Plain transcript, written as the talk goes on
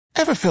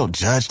Ever felt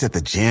judged at the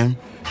gym?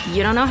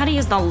 You don't know how to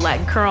use the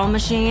leg curl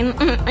machine?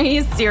 Are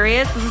you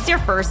serious? Is this your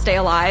first day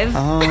alive?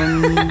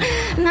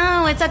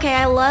 No, it's okay.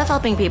 I love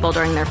helping people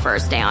during their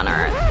first day on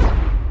Earth.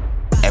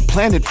 At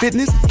Planet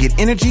Fitness, get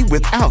energy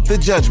without the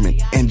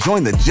judgment and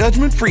join the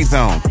judgment-free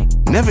zone.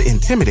 Never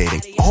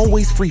intimidating,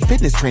 always free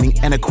fitness training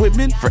and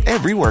equipment for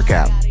every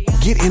workout.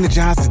 Get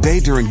energized today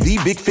during the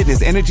Big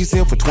Fitness Energy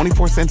Sale for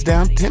 24 cents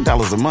down,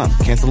 $10 a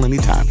month. Cancel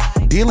anytime.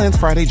 Deal ends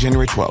Friday,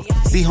 January 12th.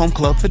 See Home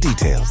Club for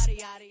details.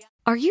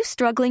 Are you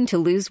struggling to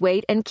lose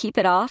weight and keep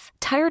it off?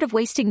 Tired of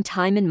wasting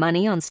time and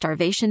money on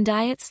starvation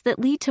diets that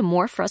lead to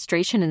more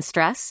frustration and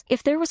stress?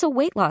 If there was a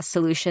weight loss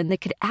solution that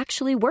could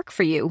actually work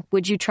for you,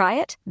 would you try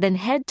it? Then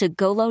head to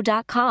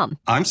Golo.com.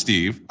 I'm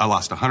Steve. I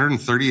lost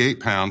 138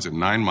 pounds in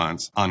 9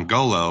 months on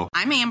Golo.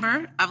 I'm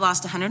Amber. I've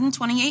lost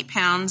 128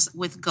 pounds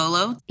with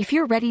Golo. If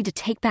you're ready to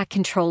take back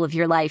control of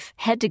your life,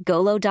 head to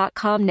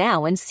Golo.com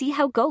now and see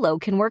how Golo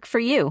can work for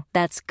you.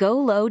 That's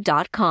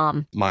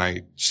Golo.com.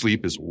 My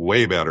sleep is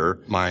way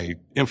better. My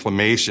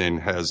inflammation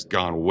has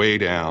gone way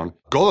down.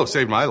 Golo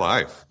saved my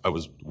life. I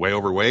was way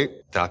overweight.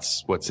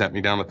 That's what sent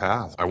me down the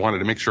path. I wanted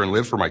to make sure and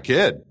live for my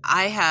kid.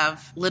 I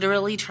have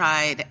literally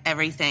tried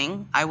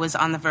everything. I was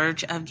on the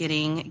verge of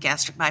getting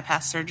gastric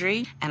bypass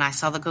surgery, and I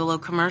saw the Golo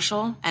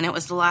commercial, and it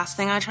was the last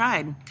thing I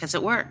tried because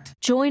it worked.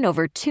 Join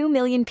over 2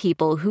 million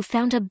people who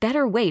found a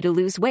better way to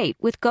lose weight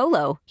with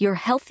Golo. Your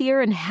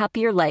healthier and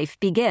happier life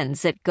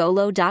begins at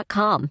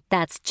Golo.com.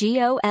 That's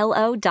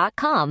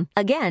Golo.com.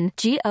 Again,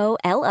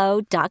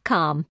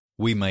 Golo.com.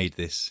 We made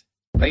this.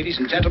 Ladies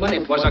and gentlemen,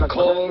 it was a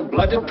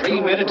cold-blooded,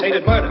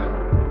 premeditated murder.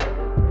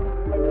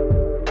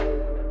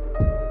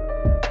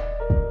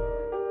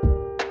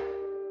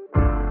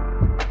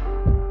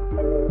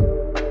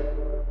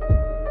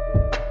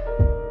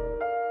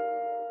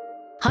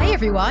 Hi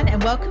everyone,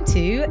 and welcome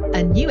to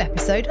a new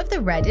episode of the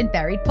Read and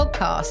Buried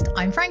podcast.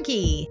 I'm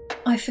Frankie.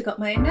 I forgot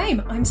my own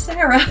name. I'm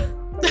Sarah.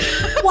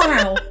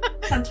 Wow.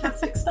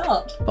 Fantastic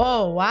start.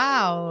 Oh,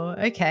 wow.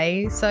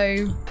 Okay,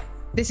 so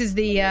this is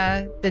the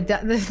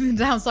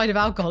downside of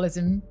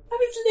alcoholism. I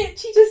was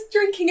literally just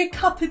drinking a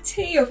cup of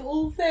tea of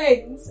all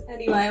things.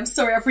 Anyway, I'm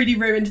sorry, I've really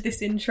ruined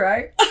this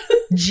intro.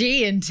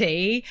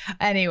 G&T.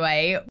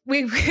 Anyway,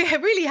 we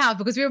really have,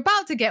 because we're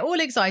about to get all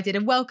excited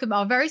and welcome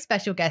our very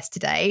special guest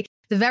today,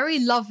 the very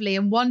lovely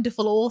and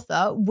wonderful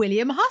author,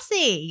 William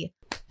Hussey.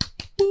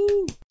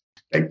 Woo.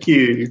 Thank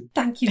you.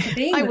 Thank you for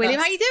being Hi, with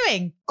William. us. How are you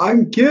doing?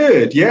 I'm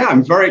good. Yeah,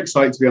 I'm very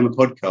excited to be on the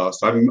podcast.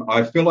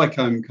 I feel like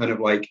I'm kind of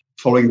like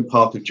following the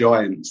path of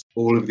giants,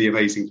 all of the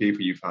amazing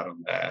people you've had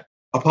on there.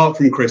 Apart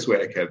from Chris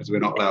Whitaker, because we're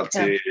not allowed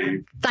to...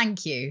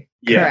 Thank you.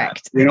 Yeah,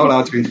 correct. We're not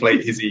allowed to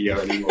inflate his ego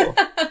anymore.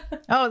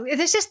 Oh,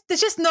 there's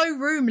just no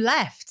room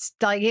left.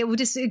 Like, it will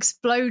just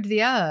explode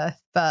the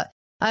earth. But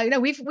no,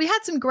 we had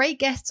some great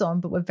guests on,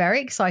 but we're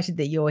very excited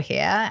that you're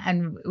here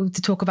and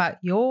to talk about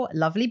your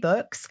lovely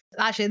books.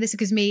 Actually, this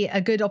gives me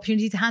a good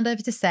opportunity to hand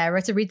over to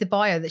Sarah to read the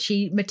bio that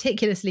she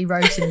meticulously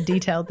wrote and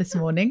detailed this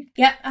morning.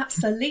 Yeah,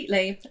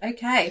 absolutely.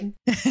 Okay.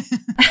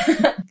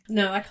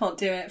 No, I can't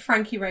do it.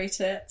 Frankie wrote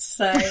it,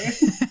 so...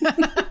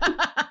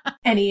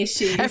 Any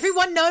issues?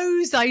 Everyone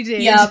knows I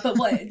did. Yeah, but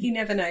what? You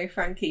never know,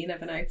 Frankie. You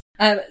never know.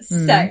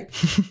 So,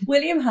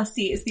 William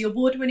Hussey is the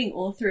award-winning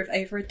author of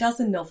over a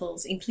dozen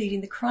novels,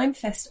 including the Crime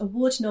Fest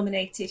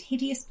award-nominated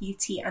Hideous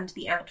Beauty and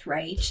the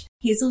Outrage.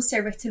 He has also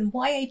written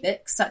YA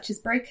books such as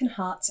Broken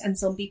Hearts and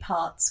Zombie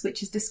Parts,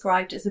 which is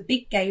described as a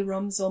big gay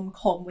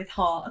rom-com with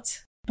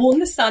heart. Born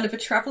the son of a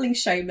travelling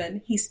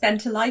showman, he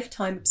spent a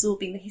lifetime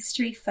absorbing the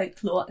history,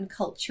 folklore and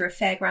culture of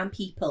fairground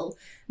people,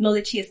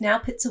 knowledge he has now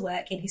put to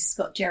work in his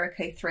Scott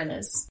Jericho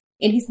thrillers.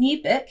 In his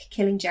new book,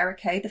 Killing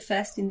Jericho, the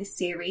first in this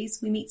series,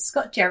 we meet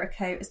Scott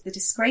Jericho as the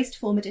disgraced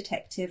former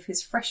detective who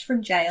is fresh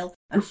from jail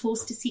and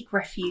forced to seek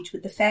refuge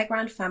with the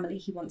fairground family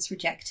he once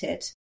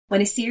rejected.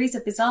 When a series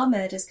of bizarre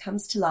murders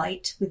comes to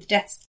light, with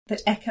deaths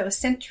that echo a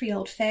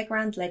century-old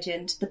fairground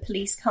legend, the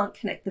police can't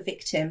connect the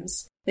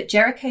victims. But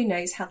Jericho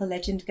knows how the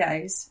legend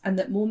goes, and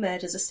that more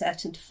murders are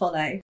certain to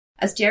follow.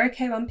 As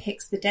Jericho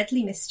unpicks the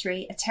deadly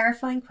mystery, a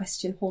terrifying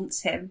question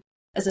haunts him.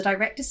 As a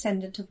direct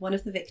descendant of one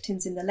of the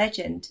victims in the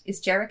legend, is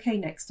Jericho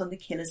next on the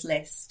killer's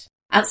list?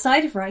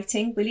 Outside of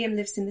writing, William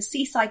lives in the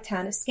seaside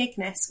town of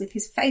Skegness with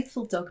his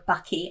faithful dog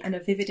Bucky and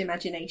a vivid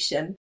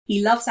imagination.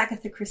 He loves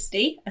Agatha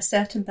Christie, a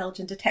certain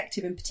Belgian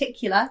detective in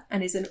particular,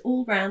 and is an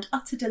all-round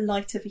utter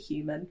delight of a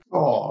human.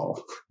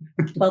 Oh,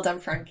 well done,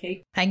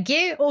 Frankie. Thank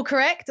you. All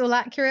correct, all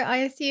accurate, I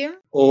assume?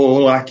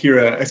 All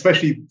accurate,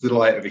 especially the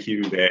delight of a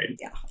human being.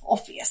 Yeah,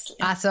 obviously.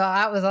 So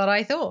that was what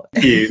I thought.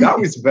 Thank you. That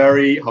was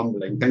very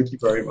humbling. Thank you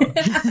very much.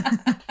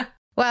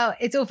 Well,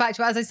 it's all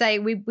factual. As I say,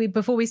 we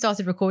before we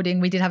started recording,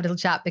 we did have a little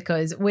chat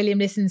because William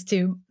listens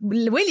to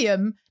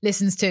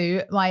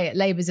my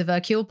Labours of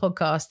Hercule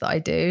podcast that I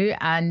do,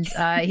 and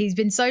he's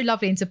been so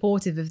lovely and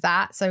supportive of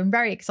that. So I'm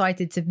very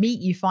excited to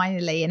meet you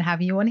finally and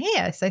have you on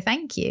here. So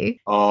thank you.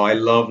 Oh, I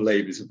love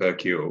Labours of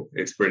Hercule.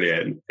 It's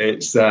brilliant.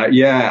 It's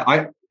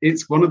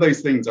it's one of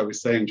those things I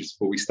was saying just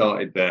before we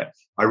started that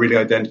I really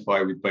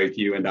identify with both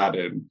you and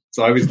Adam.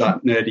 So I was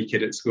that nerdy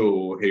kid at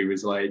school who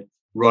was like,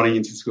 running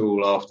into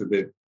school after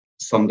the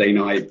Sunday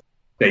night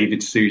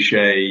David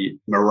Suchet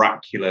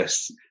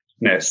miraculousness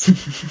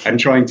and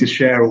trying to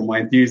share all my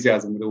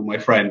enthusiasm with all my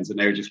friends, and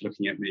they were just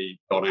looking at me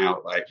gone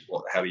out like,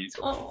 what the hell are you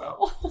talking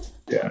about?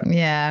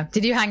 Yeah.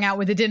 Did you hang out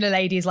with the dinner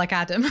ladies like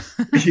Adam?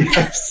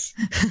 Yes.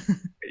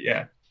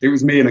 Yeah. It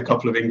was me and a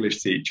couple of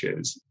English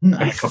teachers and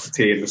a cup of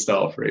tea in the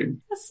staff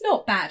room. That's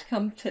not bad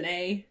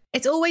company.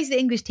 It's always the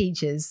English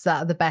teachers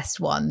that are the best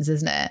ones,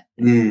 isn't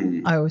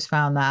it? I always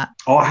found that.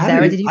 Oh, I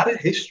had a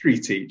history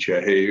teacher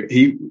who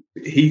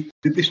he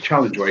did this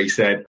challenge where he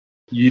said,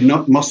 you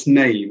must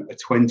name a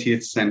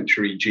 20th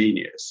century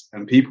genius.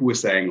 And people were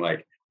saying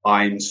like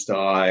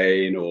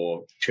Einstein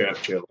or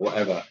Churchill or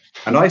whatever.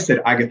 And I said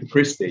Agatha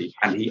Christie,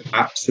 and he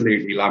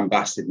absolutely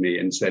lambasted me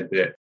and said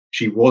that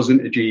she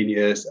wasn't a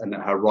genius and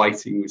that her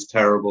writing was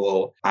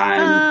terrible.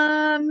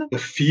 And the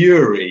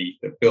fury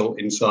that built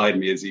inside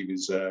me as he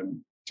was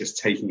just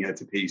taking her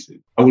to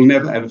pieces, I will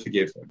never ever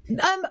forgive him.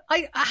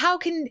 How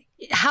can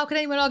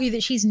anyone argue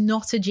that she's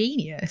not a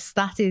genius?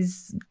 That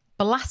is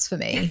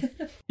blasphemy.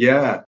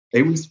 Yeah,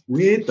 it was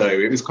weird though.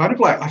 It was kind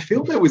of like, I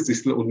feel there was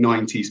this little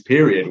 90s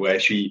period where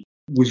she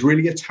was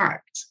really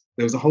attacked.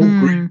 There was a whole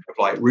group of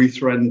like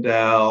Ruth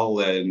Rendell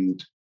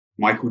and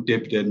Michael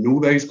Dibdin and all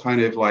those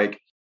kind of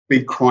like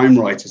big crime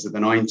writers of the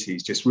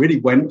 90s just really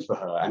went for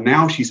her. And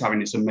now she's having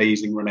this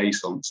amazing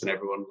renaissance and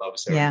everyone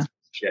loves her. Yeah.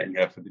 Getting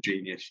her for the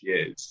genius she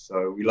is.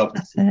 So we love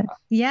that.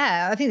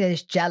 Yeah, I think they're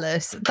just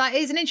jealous. That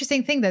is an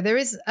interesting thing though. There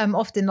is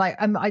often like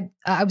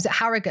I was at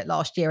Harrogate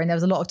last year and there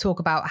was a lot of talk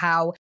about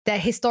how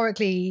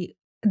historically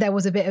there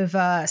was a bit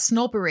of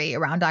snobbery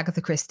around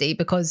Agatha Christie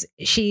because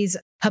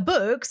her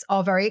books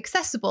are very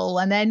accessible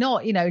and they're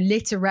not,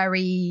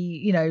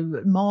 literary,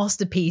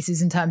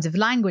 masterpieces in terms of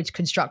language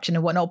construction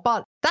and whatnot.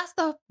 But that's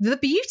the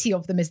beauty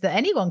of them, is that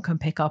anyone can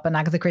pick up an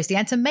Agatha Christie,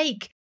 and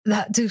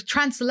to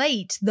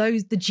translate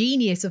the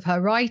genius of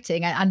her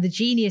writing and the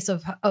genius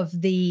of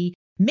the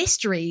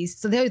mysteries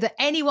so that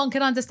anyone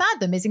can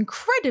understand them is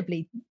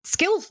incredibly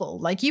skillful.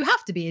 Like, you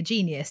have to be a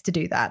genius to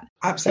do that.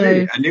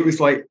 Absolutely. And it was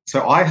like,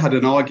 so I had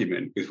an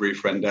argument with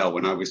Ruth Rendell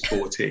when I was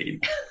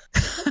 14.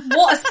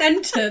 What a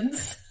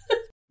sentence.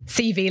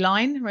 CV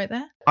line right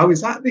there. I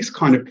was at this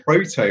kind of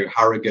proto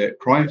Harrogate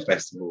Crime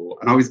Festival,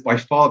 and I was by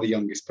far the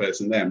youngest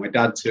person there. My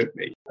dad took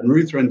me, and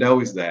Ruth Rendell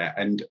was there,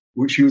 and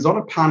she was on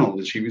a panel,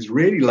 and she was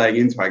really laying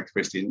into Agatha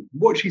Christie. And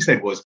what she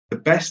said was, the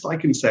best I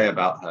can say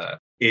about her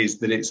is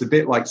that it's a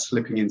bit like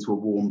slipping into a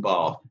warm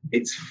bath.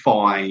 It's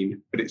fine,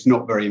 but it's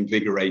not very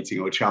invigorating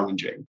or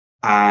challenging.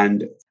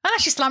 And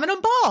she's slamming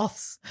on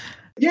baths.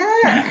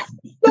 Yeah,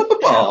 love a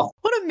bath.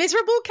 What a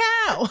miserable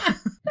cow.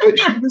 But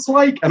she was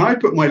like, and I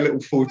put my little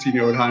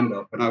 14-year-old hand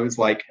up and I was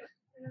like,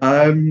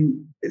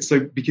 so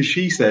because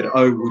she said,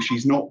 oh, well,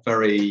 she's not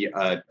very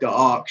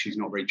dark, she's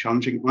not very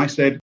challenging. And I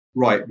said,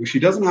 right, well, she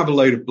doesn't have a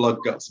load of blood,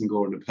 guts and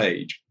gore on the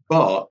page,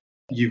 but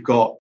you've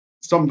got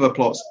some of her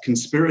plots,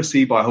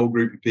 conspiracy by a whole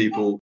group of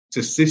people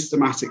to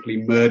systematically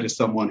murder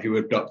someone who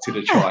abducted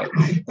a child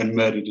and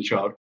murdered a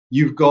child.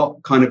 You've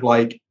got kind of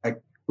like a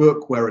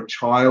book where a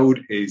child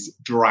is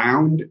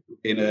drowned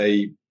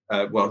in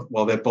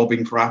while they're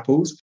bobbing for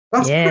apples.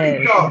 That's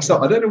pretty dark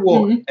stuff. I don't know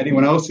what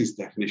anyone else's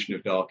definition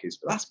of dark is,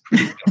 but that's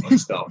pretty dark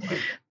stuff.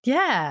 Right?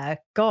 Yeah,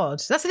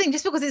 God. That's the thing.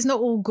 Just because it's not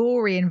all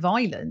gory and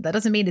violent, that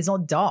doesn't mean it's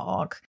not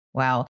dark.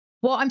 Wow.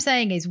 What I'm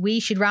saying is we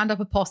should round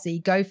up a posse,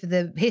 go for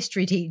the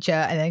history teacher,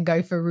 and then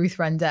go for Ruth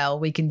Rendell.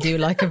 We can do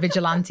like a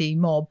vigilante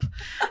mob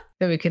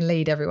that we can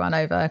lead everyone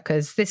over,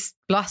 because this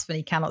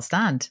blasphemy cannot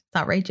stand. It's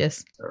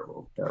outrageous.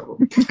 Terrible, terrible.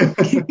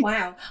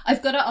 Wow.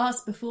 I've got to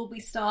ask before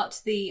we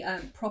start the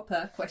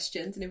proper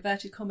questions and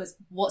inverted commas,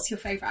 what's your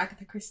favourite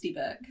Agatha Christie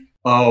book?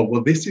 Oh,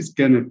 well, this is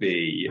going to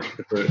be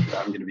the book that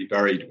I'm going to be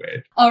buried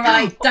with. All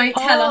right, don't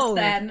tell us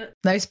then.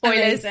 No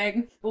spoilers.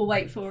 Amazing. We'll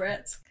wait for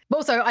it.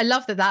 Also, I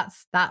love that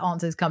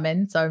answer's come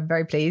in, so I'm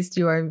very pleased.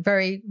 You are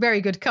very, very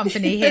good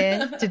company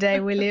here today,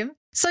 William.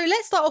 So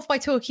let's start off by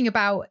talking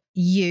about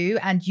you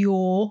and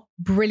your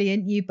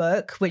brilliant new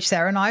book, which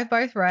Sarah and I have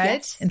both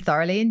read and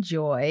thoroughly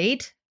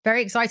enjoyed.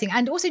 Very exciting.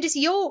 And also just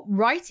your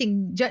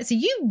writing. So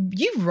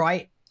you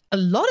write a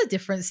lot of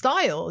different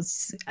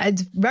styles. A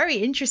very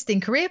interesting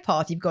career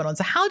path you've gone on.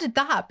 So how did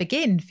that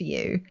begin for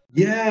you?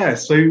 Yeah,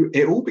 so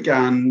it all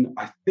began,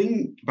 I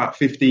think, about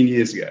 15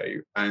 years ago.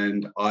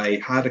 And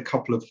I had a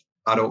couple of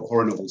adult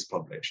horror novels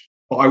published.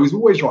 But I was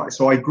always writing.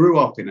 So I grew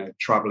up in a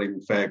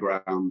travelling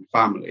fairground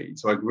family.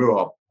 So I grew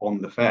up on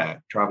the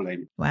fair,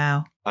 travelling.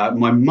 Wow.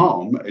 My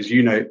mum, as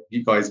you know,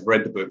 you guys have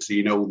read the book, so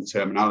you know all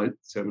the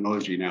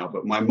terminology now.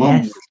 But my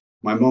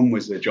mum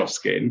was a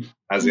Joskin,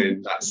 as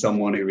in that's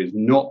someone who is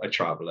not a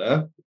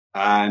traveller.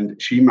 And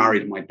she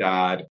married my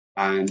dad.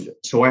 And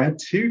so I had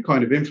two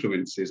kind of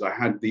influences. I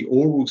had the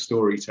oral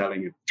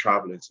storytelling of the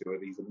travellers, who are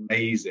these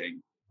amazing,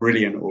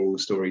 brilliant oral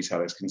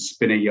storytellers, can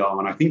spin a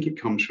yarn. I think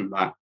it comes from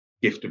that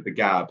gift of the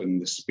gab and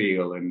the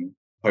spiel and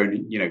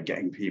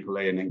getting people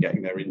in and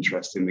getting their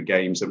interest in the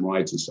games and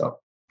rides and stuff.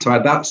 So I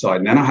had that side.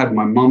 And then I had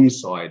my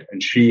mum's side,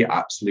 and she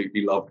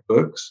absolutely loved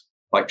books,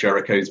 like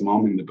Jericho's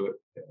mum in the book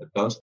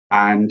does.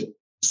 And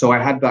So I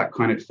had that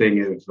kind of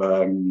thing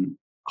of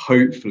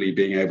hopefully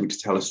being able to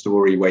tell a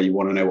story where you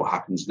want to know what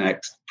happens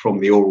next from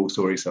the oral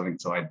storytelling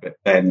side, but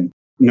then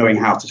knowing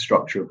how to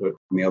structure a book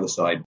from the other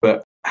side.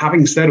 But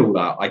having said all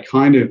that, I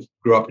kind of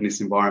grew up in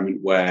this environment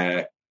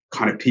where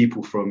kind of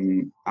people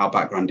from our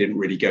background didn't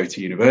really go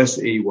to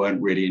university,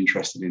 weren't really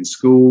interested in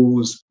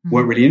schools,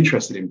 weren't really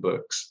interested in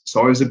books.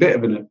 So I was a bit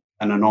of an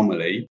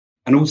anomaly.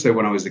 And also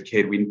when I was a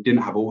kid, we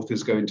didn't have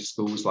authors going to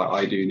schools like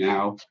I do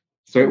now.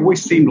 So it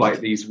always seemed like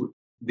these were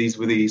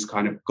these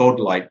kind of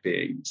godlike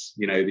beings,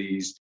 you know,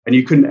 and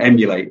you couldn't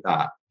emulate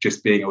that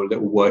just being a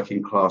little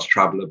working class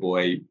traveller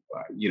boy.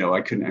 You know,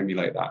 I couldn't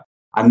emulate that.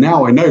 And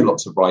now I know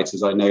lots of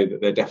writers. I know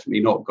that they're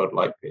definitely not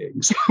godlike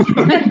beings.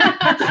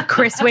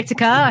 Chris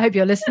Whitaker, I hope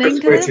you're listening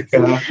to Chris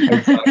Whitaker,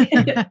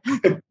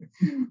 this.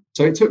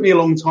 So it took me a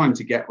long time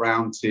to get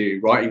round to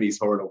writing these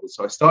horror novels.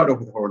 So I started off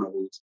with horror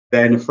novels.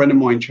 Then a friend of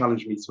mine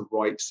challenged me to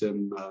write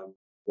some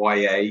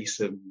YA,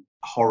 some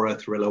horror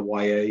thriller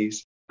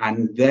YAs.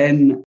 And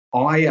then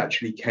I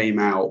actually came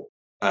out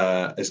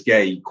as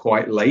gay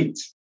quite late,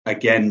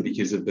 again,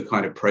 because of the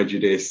kind of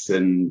prejudice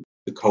and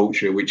the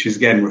culture, which is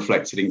again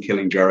reflected in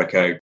Killing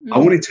Jericho. I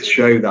wanted to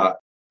show that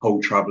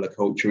whole traveller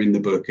culture in the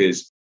book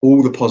as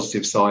all the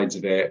positive sides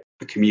of it,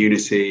 the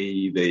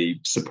community, the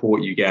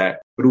support you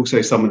get, but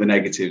also some of the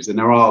negatives. And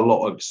there are a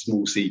lot of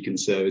small c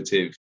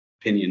conservative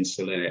opinions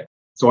still in it.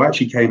 So I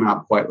actually came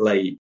out quite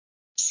late.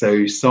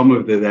 So some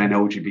of the then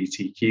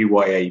LGBTQ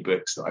YA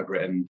books that I've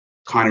written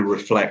kind of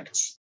reflect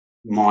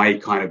my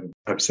kind of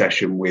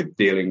obsession with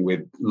dealing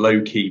with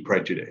low-key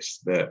prejudice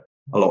that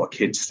a lot of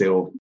kids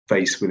still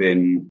face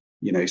within,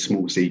 you know,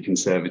 small c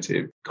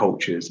conservative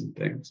cultures and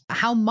things.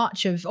 How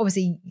much of,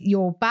 obviously,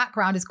 your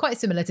background is quite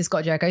similar to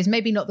Scott Jericho's,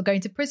 maybe not the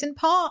going to prison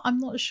part, I'm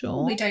not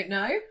sure. We don't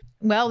know.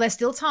 Well, there's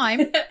still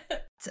time,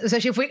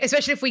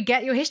 especially if we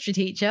get your history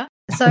teacher.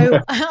 So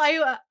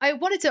I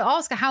wanted to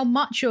ask how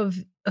much of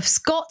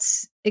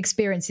Scott's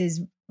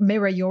experiences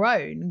mirror your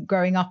own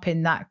growing up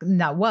in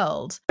that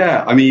world.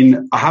 Yeah, I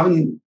mean, I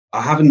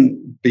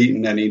haven't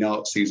beaten any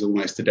Nazis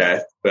almost to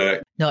death,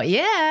 but not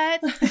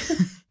yet.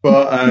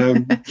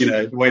 But you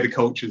know, the way the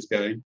culture's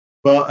going.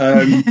 But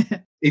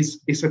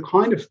it's a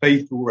kind of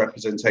faithful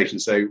representation.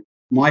 So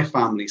my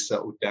family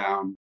settled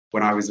down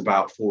when I was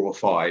about 4 or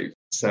 5.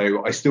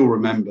 So I still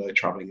remember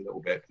traveling a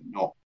little bit, but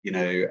not, you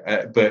know,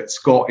 but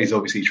Scott is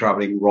obviously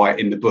traveling right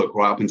in the book,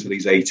 right up until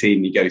he's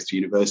 18, he goes to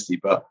university.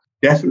 But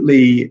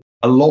definitely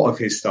a lot of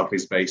his stuff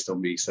is based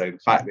on me. So the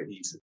fact that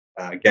he's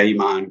a gay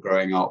man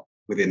growing up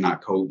within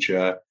that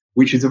culture,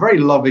 which is a very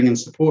loving and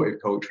supportive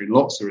culture in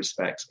lots of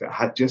respects,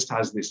 but just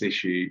has this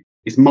issue,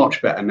 is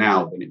much better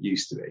now than it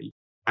used to be.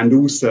 And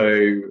also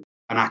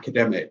an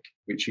academic,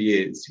 which he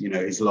is, you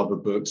know, his love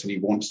of books, and he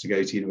wants to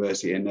go to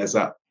university. And there's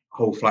that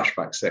whole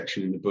flashback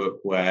section in the book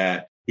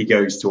where he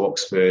goes to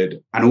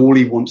Oxford and all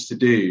he wants to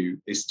do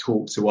is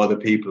talk to other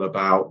people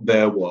about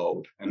their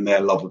world and their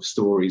love of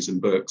stories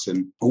and books.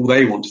 And all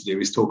they want to do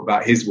is talk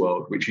about his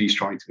world, which he's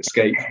trying to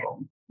escape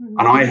from.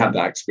 And I had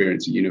that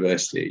experience at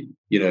university.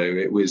 You know,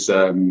 it was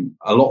a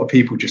lot of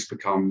people just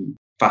become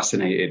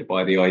fascinated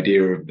by the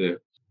idea of the,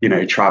 you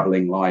know,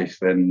 traveling life.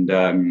 And,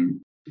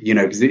 you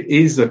know, because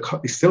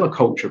it's still a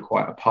culture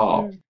quite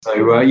apart.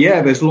 So,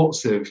 yeah, there's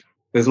lots of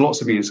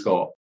me and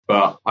Scott.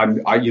 But I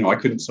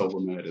couldn't solve a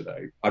murder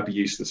though. I'd be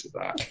useless at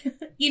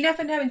that. You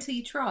never know until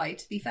you try,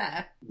 to be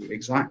fair.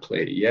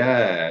 Exactly,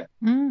 yeah.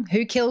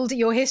 Who killed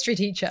your history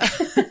teacher?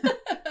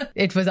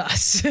 It was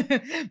us.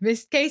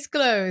 This case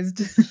closed.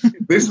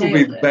 This will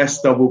be the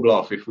best double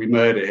bluff if we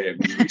murder him.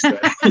 We say,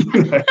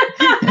 you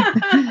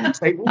know,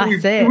 say, well, we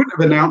wouldn't have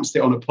announced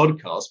it on a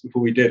podcast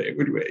before we did it,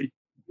 would we?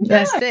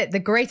 That's it. The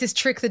greatest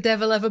trick the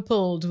devil ever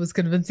pulled was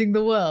convincing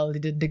the world he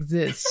didn't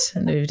exist.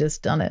 And we've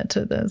just done it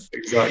to this.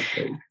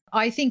 Exactly.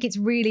 I think it's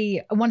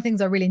really, one of the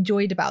things I really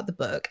enjoyed about the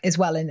book as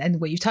well,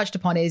 and what you've touched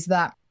upon, is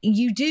that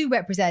you do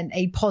represent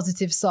a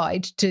positive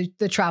side to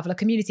the traveller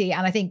community.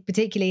 And I think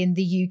particularly in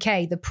the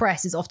UK, the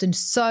press is often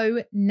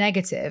so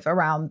negative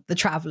around the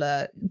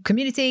traveller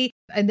community.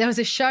 And there was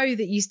a show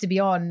that used to be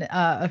on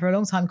for a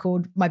long time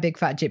called My Big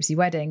Fat Gypsy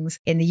Weddings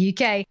in the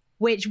UK,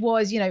 which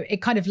was, you know, it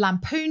kind of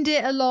lampooned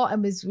it a lot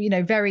and was, you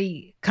know,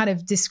 very kind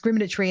of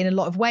discriminatory in a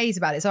lot of ways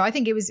about it. So I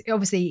think it was,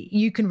 obviously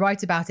you can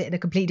write about it in a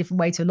completely different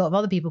way to a lot of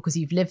other people because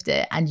you've lived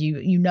it and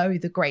you know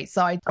the great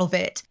side of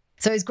it.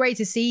 So it's great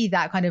to see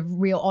that kind of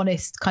real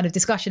honest kind of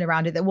discussion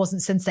around it that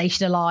wasn't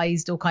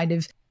sensationalized or kind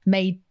of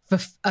made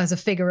as a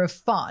figure of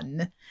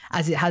fun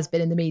as it has been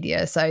in the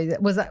media. So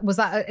was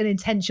that an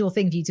intentional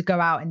thing for you to go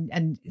out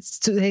and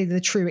say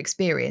the true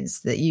experience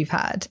that you've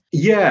had?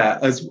 Yeah,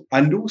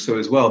 and also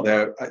as well,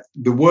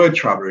 the word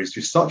traveller is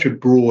just such a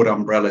broad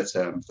umbrella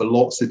term for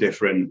lots of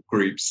different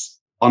groups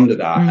under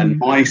that. And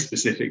my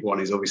specific one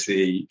is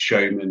obviously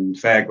showman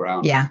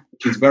fairground,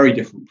 which is very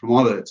different from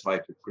other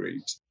type of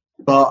groups.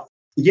 But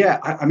yeah,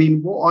 I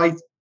mean, what I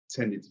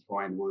tended to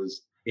find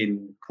was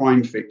in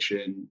crime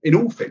fiction, in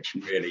all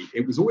fiction really,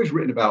 it was always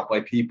written about by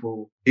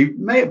people who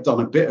may have done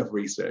a bit of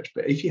research,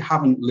 but if you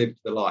haven't lived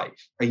the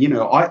life, and you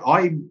know,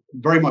 I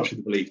very much of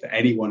the belief that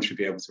anyone should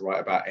be able to write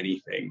about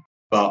anything.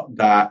 but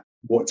that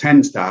what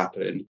tends to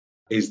happen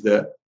is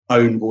that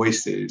own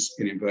voices,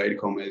 in inverted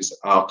commas,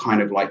 are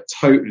kind of like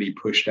totally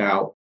pushed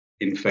out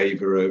in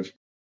favor of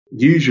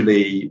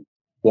usually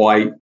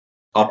white,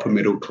 upper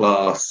middle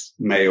class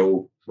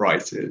male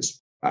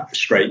writers,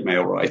 straight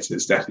male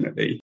writers,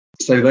 definitely.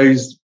 So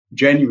those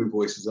genuine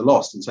voices are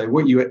lost. And so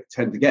what you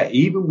tend to get,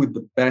 even with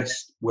the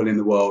best will in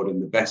the world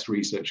and the best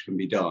research can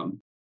be done,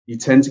 you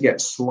tend to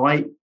get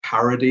slight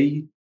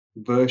parody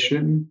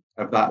version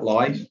of that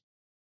life.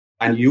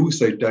 And you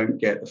also don't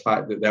get the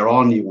fact that there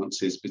are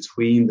nuances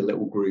between the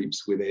little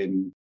groups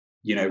within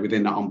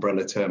that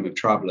umbrella term of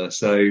traveller.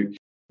 So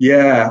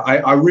yeah,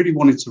 I really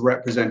wanted to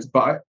represent,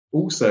 but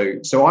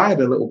I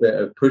had a little bit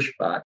of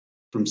pushback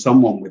from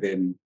someone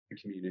within the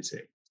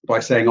community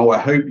by saying, I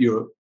hope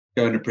you're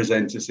going to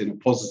present us in a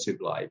positive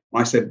light.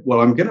 And I said,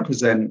 well, I'm going to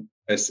present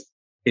us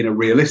in a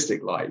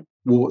realistic light,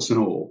 warts and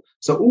all.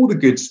 So all the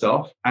good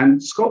stuff,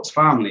 and Scott's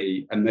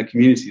family and the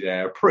community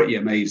there are pretty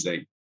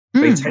amazing.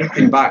 They take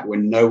him back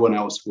when no one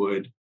else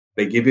would.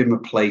 They give him a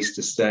place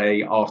to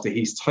stay after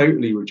he's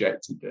totally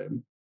rejected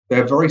them.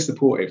 They're very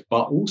supportive,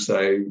 but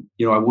also,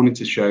 I wanted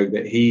to show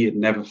that he had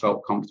never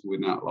felt comfortable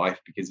in that life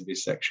because of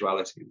his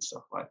sexuality and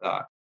stuff like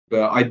that.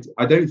 But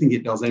I don't think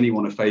it does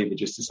anyone a favor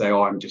just to say,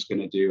 I'm just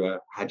going to do a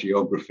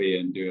hagiography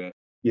and do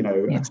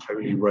a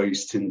totally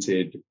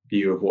rose-tinted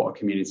view of what a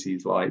community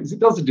is like. It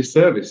does a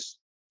disservice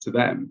to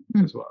them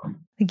as well. I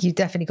think you've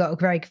definitely got a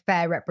very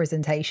fair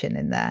representation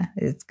in there.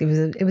 It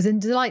was a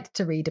delight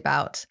to read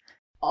about.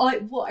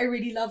 What I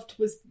really loved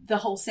was the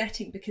whole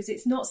setting, because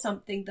it's not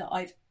something that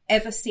I've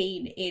ever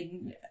seen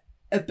in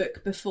a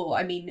book before.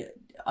 I mean,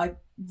 I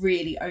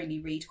really only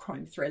read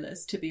crime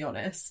thrillers, to be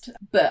honest,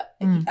 but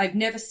I've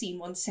never seen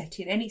one set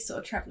in any sort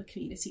of traveller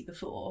community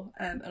before,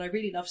 and I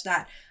really loved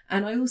that.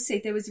 And I also,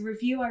 there was a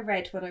review I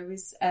read when I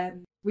was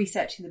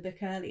researching the book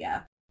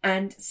earlier,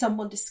 and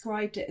someone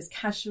described it as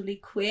casually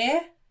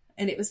queer,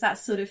 and it was that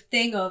sort of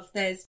thing of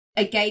there's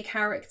a gay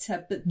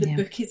character, but the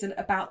book isn't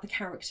about the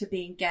character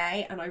being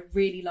gay, and I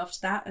really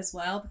loved that as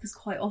well, because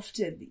quite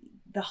often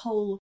the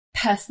whole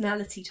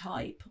personality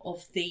type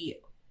of the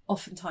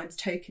oftentimes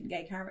token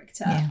gay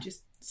character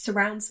just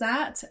surrounds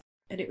that,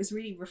 and it was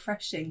really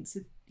refreshing.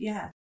 So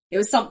it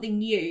was something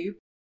new,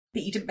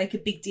 but you didn't make a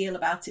big deal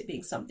about it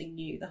being something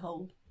new, the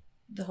whole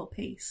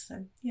piece.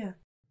 So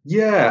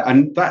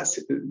and that's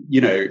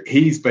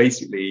he's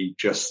basically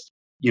just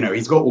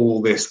he's got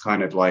all this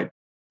kind of like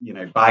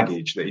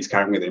baggage that he's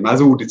carrying with him, as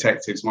all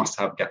detectives must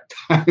have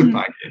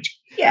baggage.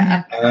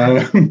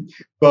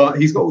 But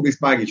he's got all this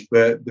baggage,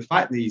 but the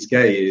fact that he's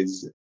gay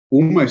is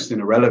almost an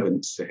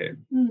irrelevance to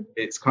him.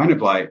 It's kind of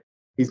like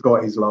he's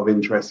got his love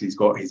interest, he's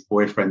got his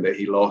boyfriend that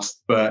he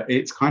lost, but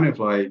it's kind of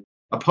like,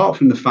 apart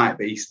from the fact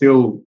that he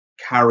still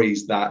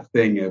carries that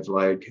thing of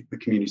like the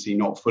community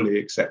not fully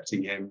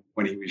accepting him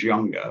when he was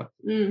younger.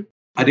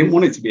 I didn't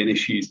want it to be an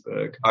issues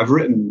book. I've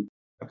written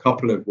a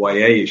couple of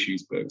YA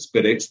issues books,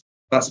 but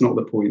that's not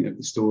the point of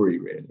the story,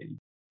 really.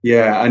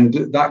 And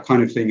that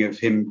kind of thing of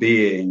him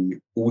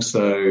being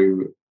also,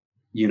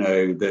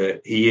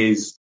 that he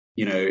is,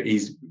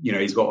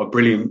 he's got a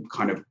brilliant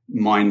kind of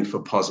mind for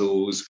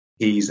puzzles.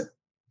 He's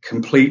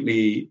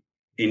completely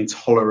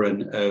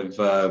intolerant of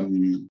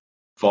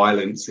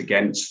violence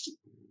against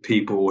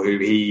people who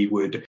he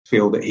would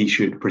feel that he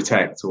should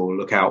protect or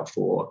look out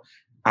for.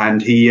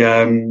 And he,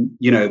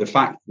 the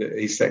fact that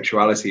his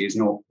sexuality is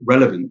not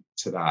relevant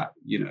to that,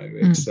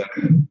 it's,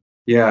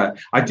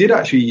 I did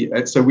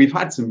actually. So we've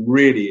had some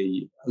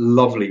really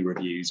lovely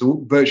reviews.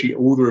 Virtually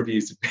all the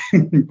reviews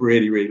have been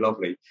really, really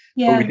lovely.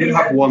 But we did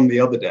have one the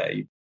other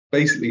day,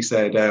 basically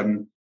said,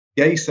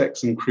 gay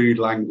sex and crude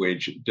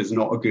language does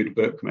not a good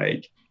book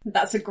make.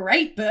 That's a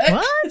great book.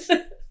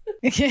 What?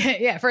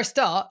 For a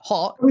start,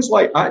 hot. I was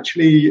like,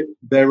 actually,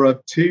 there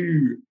are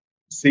 2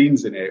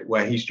 scenes in it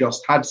where he's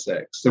just had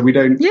sex, so we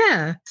don't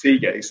see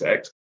gay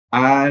sex.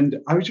 And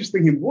I was just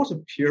thinking, what a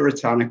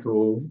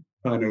puritanical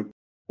kind of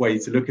way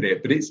to look at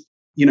it. But it's,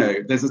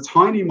 there's a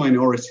tiny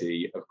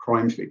minority of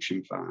crime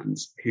fiction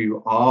fans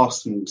who are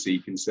small c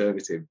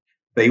conservative.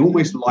 They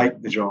almost like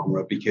the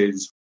genre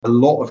because a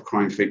lot of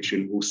crime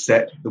fiction will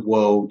set the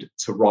world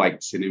to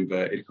rights, in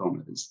inverted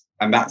commas,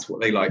 and that's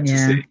what they like to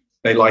see.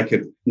 They like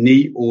a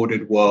neat,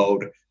 ordered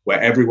world where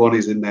everyone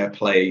is in their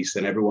place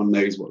and everyone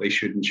knows what they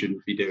should and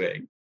shouldn't be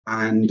doing.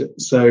 And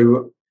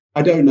so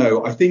I don't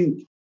know.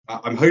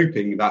 I'm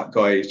hoping that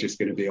guy is just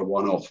going to be a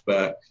one-off,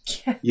 but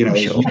you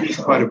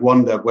just kind of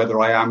wonder whether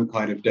I am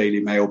kind of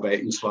Daily Mail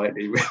baiting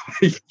slightly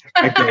with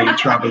a gay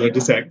traveller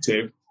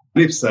detective.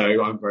 And if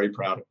so, I'm very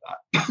proud of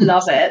that.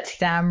 Love it.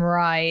 Damn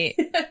right.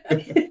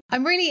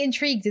 I'm really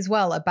intrigued as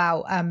well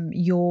about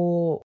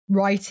your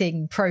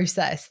writing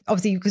process.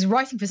 Obviously, because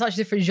writing for such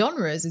different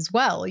genres as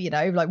well,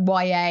 like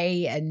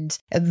YA and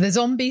the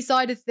zombie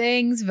side of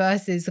things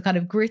versus the kind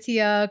of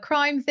grittier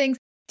crime things.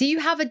 Do you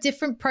have a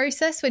different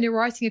process when you're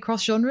writing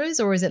across genres,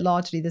 or is it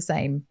largely the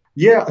same?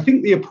 Yeah, I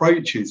think the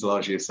approach is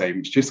largely the same.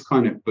 It's just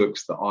kind of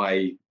books that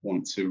I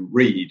want to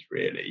read,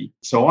 really.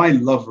 So I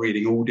love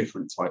reading all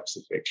different types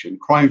of fiction.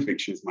 Crime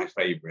fiction is my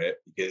favourite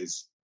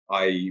because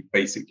I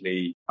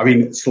basically, I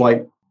mean,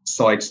 slight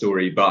side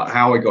story, but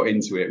how I got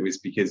into it was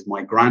because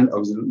I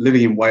was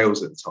living in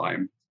Wales at the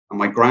time, and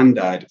my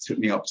granddad took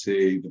me up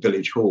to the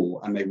village hall,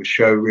 and they were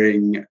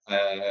showing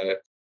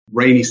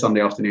rainy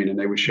Sunday afternoon, and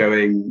they were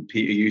showing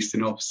Peter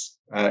Ustinov's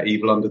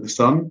Evil Under the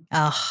Sun.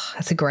 Oh,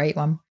 that's a great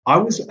one. I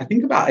was, I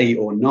think, about 8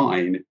 or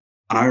 9, and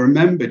I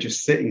remember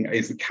just sitting.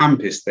 It's the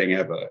campest thing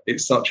ever.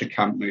 It's such a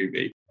camp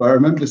movie. But I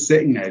remember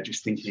sitting there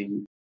just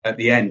thinking, at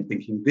the end,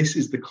 thinking, this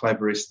is the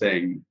cleverest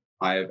thing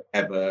I have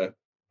ever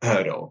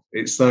heard of.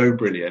 It's so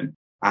brilliant.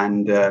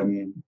 And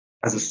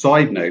as a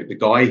side note, the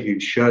guy who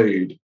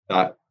showed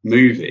that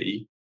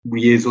movie,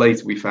 years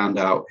later, we found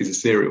out is a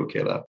serial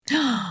killer.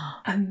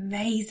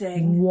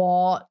 Amazing.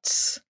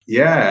 What?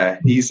 Yeah,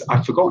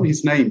 I've forgotten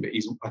his name, but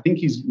I think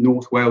he's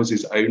North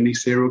Wales's only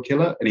serial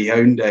killer, and he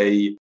owned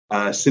a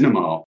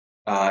cinema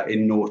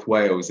in North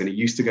Wales, and he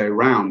used to go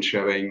around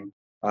showing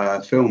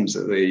films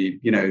at the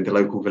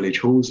local village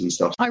halls and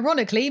stuff.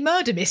 Ironically,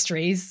 murder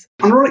mysteries.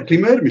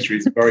 Murder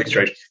mysteries are very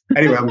strange.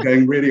 Anyway, I'm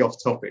going really off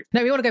topic.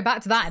 No, we want to go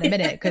back to that in a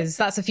minute, because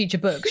that's a future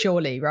book,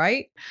 surely,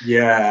 right?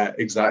 Yeah,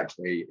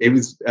 exactly. It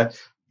was,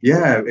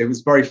 it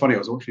was very funny. I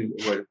was watching,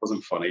 well, it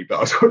wasn't funny, but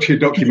I was watching a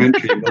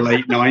documentary in the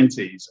late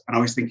 90s, and I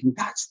was thinking,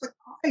 that's the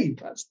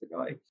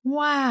guy.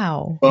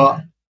 Wow.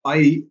 But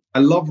I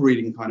love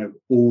reading kind of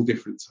all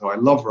different. So I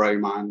love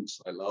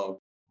romance. I love,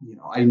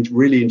 I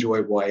really enjoy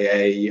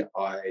YA.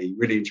 I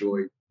really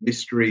enjoy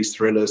mysteries,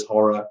 thrillers,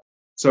 horror.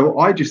 So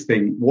I just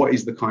think, what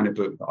is the kind of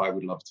book that I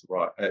would love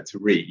to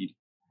read?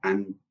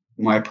 And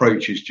my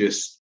approach is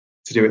just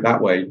to do it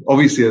that way.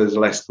 Obviously, there's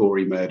less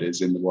gory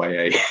murders in the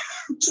YA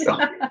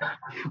stuff.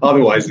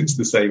 Otherwise, it's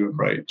the same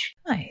approach.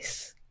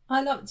 Nice.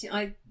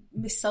 I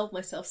missold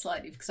myself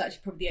slightly, because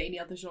actually probably the only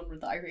other genre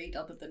that I read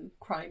other than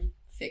crime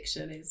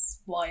fiction is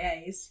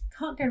YAs.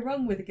 Can't go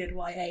wrong with a good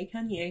YA,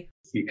 can you?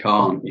 You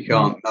can't.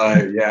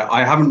 No, yeah.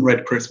 I haven't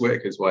read Chris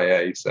Whitaker's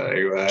YA, so...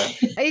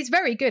 It's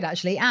very good,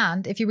 actually.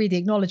 And if you read the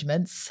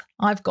acknowledgements,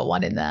 I've got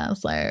one in there,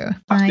 so...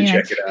 I have to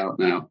check it out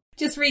now.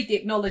 Just read the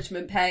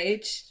acknowledgement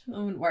page. I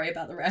wouldn't worry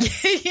about the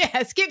rest.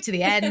 Yeah, skip to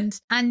the end.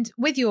 And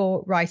with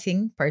your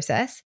writing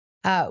process,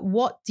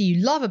 what do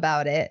you love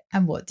about it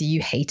and what do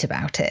you hate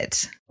about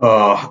it?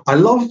 I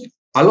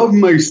love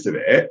most of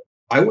it.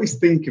 I always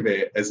think of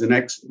it as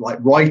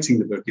writing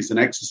the book is an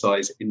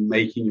exercise in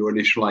making your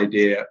initial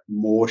idea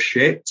more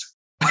shit.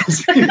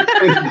 As you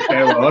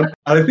go on.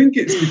 And I think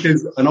it's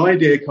because an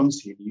idea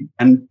comes to you,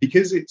 and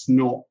because it's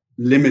not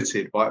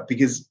limited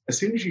because as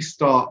soon as you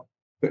start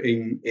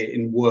putting it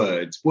in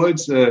words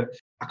are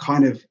a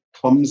kind of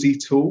clumsy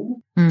tool.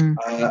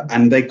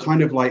 And they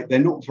kind of they're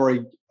not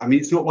very, I mean,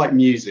 it's not like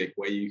music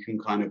where you can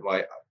kind of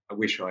I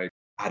wish I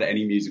had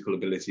any musical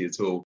ability at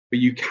all, but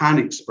you can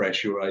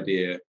express your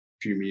idea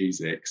through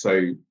music.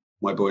 So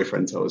my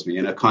boyfriend tells me,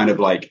 in a kind of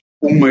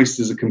almost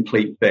as a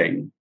complete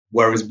thing.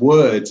 Whereas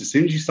words, as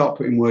soon as you start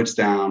putting words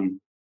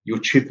down, you're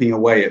chipping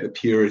away at the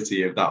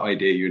purity of that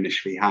idea you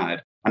initially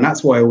had. And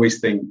that's why I always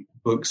think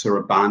books are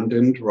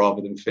abandoned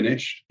rather than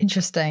finished.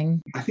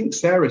 Interesting. I think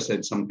Sarah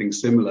said something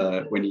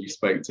similar when you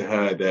spoke to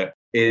her, that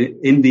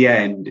in the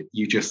end,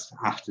 you just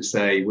have to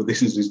say, well,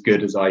 this is as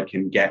good as I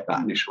can get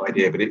that initial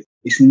idea, but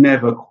it's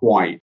never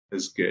quite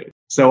as good.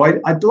 So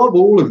I'd love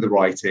all of the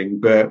writing,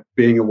 but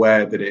being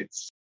aware that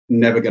it's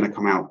never going to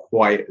come out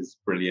quite as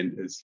brilliant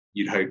as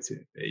you'd hoped it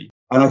would be.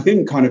 And I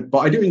think but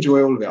I do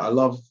enjoy all of it. I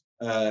love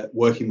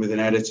working with an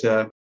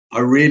editor. I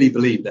really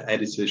believe that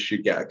editors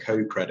should get a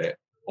co-credit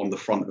on the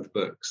front of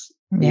books,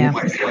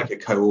 almost like a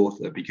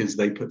co-author, because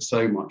they put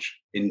so much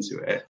into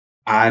it.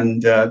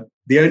 And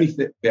the only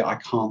bit I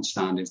can't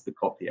stand is the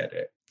copy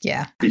edit.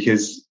 Yeah.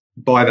 Because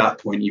by that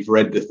point, you've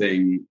read the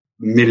thing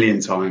a million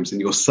times and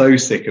you're so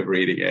sick of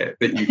reading it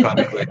that you kind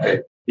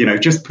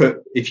of just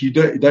put, if you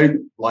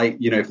don't like,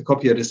 if the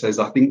copy editor says,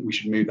 I think we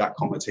should move that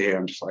comma to here,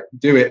 I'm just like,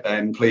 do it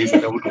then, please. I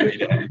don't want to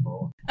read it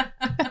anymore.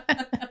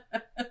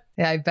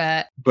 Yeah, I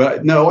bet.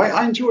 But no,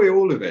 I enjoy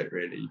all of it,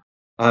 really.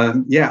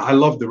 I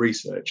love the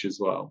research as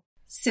well.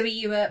 So are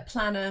you a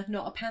planner,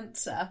 not a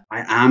pantser?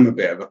 I am a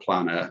bit of a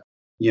planner,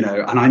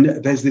 and I know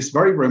there's this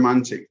very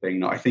romantic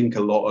thing that I think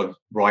a lot of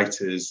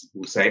writers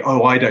will say,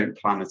 oh, I don't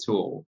plan at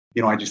all.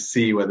 I just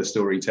see where the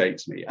story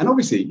takes me. And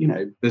obviously,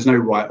 there's no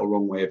right or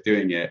wrong way of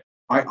doing it.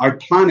 I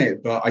plan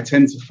it, but I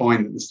tend to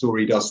find that the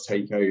story does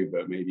take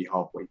over maybe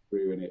halfway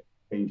through and it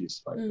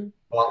changes slightly.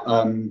 But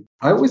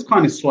I always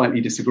kind of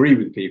slightly disagree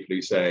with people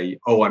who say,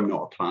 oh, I'm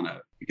not a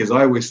planner. Because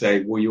I always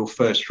say, well, your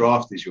first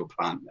draft is your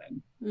plan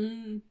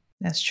then.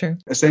 That's true.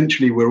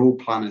 Essentially, we're all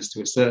planners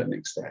to a certain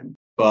extent.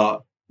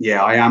 But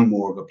yeah, I am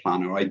more of a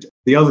planner.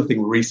 The other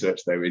thing with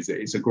research, though, is that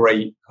it's a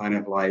great kind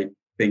of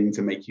thing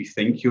to make you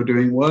think you're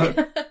doing work.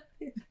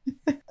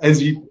 As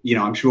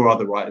I'm sure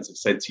other writers have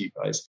said to you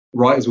guys,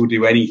 writers will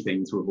do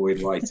anything to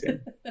avoid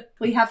writing.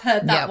 We have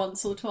heard that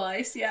once or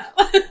twice, yeah.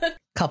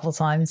 Couple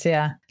times,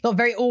 yeah. Not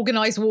very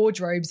organised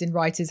wardrobes in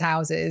writers'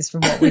 houses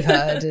from what we've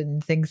heard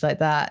and things like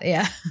that,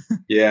 yeah.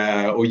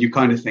 Yeah, or you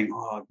kind of think,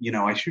 oh,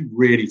 I should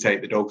really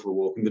take the dog for a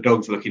walk, and the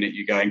dog's looking at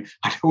you going,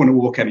 I don't want to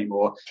walk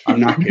anymore, I'm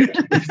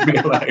knackered, leave me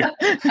alone.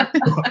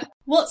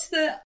 What's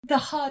the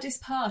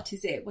hardest part?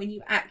 Is it when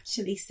you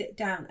actually sit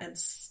down and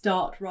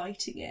start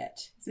writing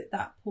it? Is it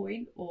that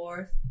point,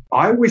 or?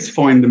 I always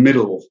find the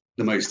middle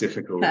the most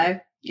difficult. No,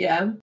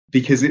 yeah.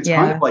 Because it's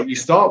kind of like you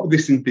start with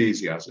this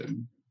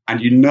enthusiasm, and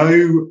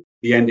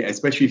the end,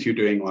 especially if you're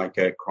doing like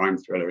a crime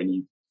thriller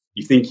and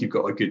you think you've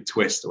got a good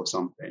twist or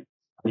something.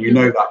 And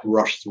that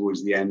rush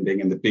towards the ending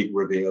and the big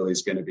reveal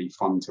is going to be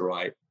fun to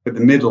write. But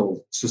the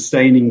middle,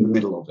 sustaining the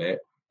middle of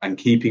it and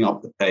keeping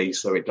up the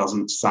pace so it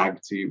doesn't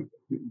sag in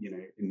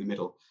the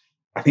middle,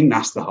 I think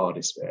that's the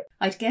hardest bit.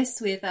 I'd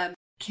guess with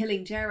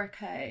Killing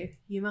Jericho,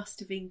 you must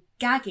have been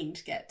gagging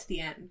to get to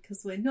the end,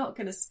 because we're not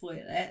going to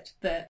spoil it,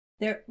 but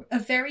there are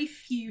very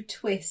few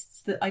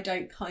twists that I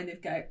don't kind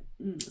of go,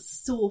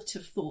 sort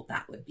of thought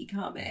that would be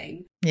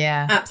coming.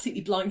 Yeah.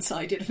 Absolutely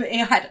blindsided. But I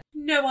had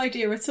no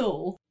idea at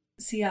all.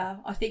 So yeah,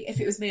 I think if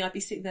it was me, I'd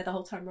be sitting there the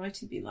whole time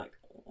writing, being like,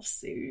 oh,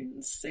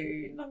 soon,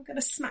 I'm going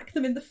to smack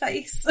them in the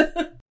face.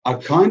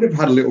 I've kind of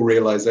had a little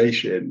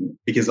realisation,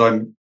 because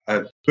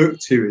book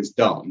 2 is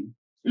done,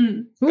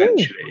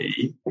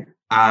 eventually,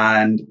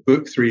 and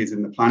book 3 is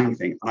in the planning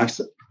thing. And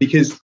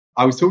because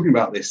I was talking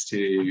about this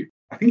to,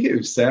 I think it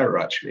was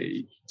Sarah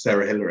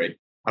Hillary,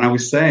 and I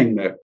was saying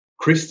that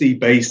Christie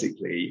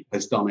basically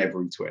has done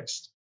every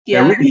twist.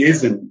 Yeah. There really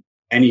isn't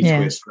any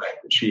twist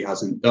that she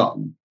hasn't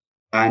done.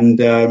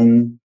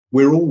 And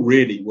we're all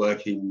really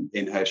working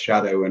in her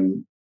shadow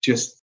and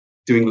just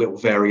doing little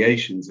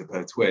variations of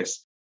her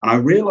twist. And I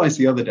realized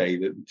the other day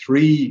that the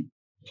 3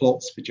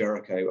 plots for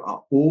Jericho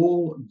are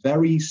all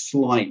very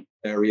slight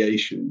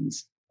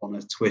variations on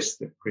a twist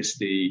that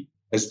Christie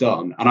has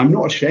done. And I'm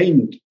not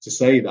ashamed to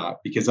say that,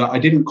 because I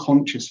didn't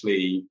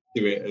consciously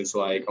do it as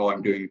like, oh,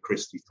 I'm doing a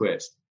Christie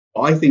twist.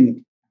 But I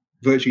think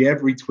virtually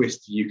every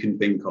twist you can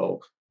think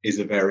of is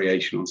a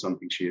variation on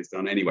something she has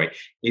done anyway.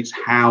 It's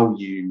how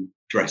you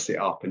dress it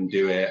up and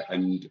do it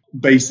and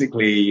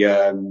basically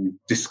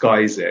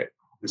disguise it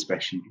as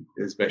best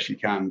you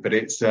can. But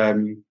it's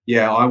I'm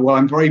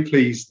very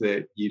pleased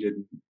that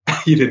you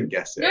didn't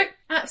guess it. No,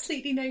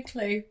 absolutely no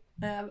clue.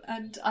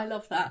 And I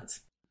love that.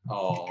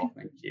 Oh,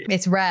 thank you.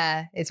 It's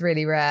rare. It's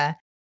really rare.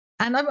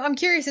 And I'm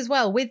curious as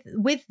well with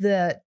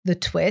the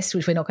twist,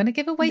 which we're not going to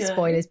give away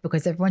spoilers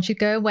because everyone should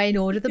go away and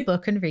order the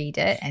book and read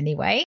it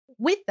anyway.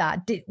 With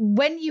that,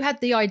 when you had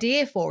the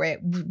idea for it,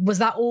 was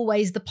that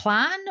always the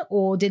plan,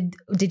 or did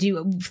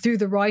you, through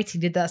the writing,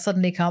 did that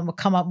suddenly come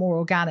up more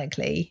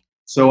organically?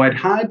 So I'd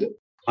had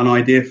an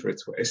idea for a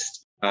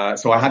twist.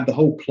 So I had the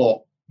whole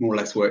plot more or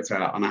less worked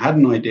out, and I had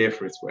an idea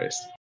for a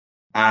twist.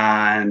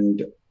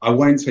 And I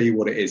won't tell you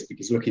what it is,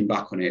 because looking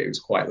back on it, it was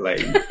quite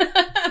lame.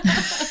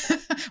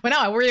 Well,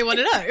 now I really want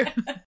to know.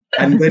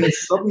 And then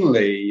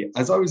suddenly,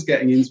 as I was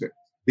getting into it,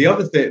 the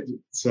other thing,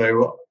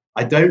 so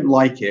I don't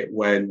like it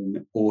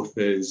when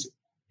authors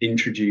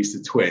introduce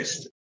a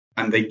twist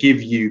and they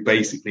give you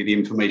basically the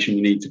information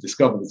you need to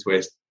discover the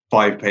twist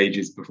 5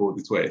 pages before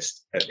the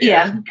twist.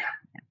 End.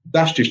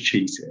 That's just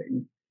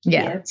cheating.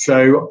 Yeah.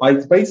 So I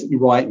was basically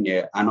writing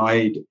it, and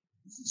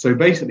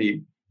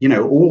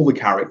all the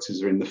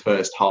characters are in the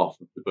first half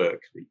of the book,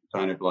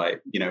 kind of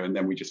like, and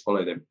then we just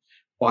follow them.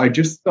 But I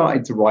just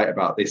started to write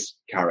about this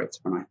character,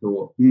 and I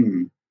thought,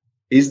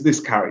 is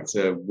this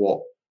character what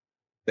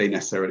they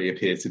necessarily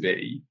appear to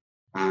be?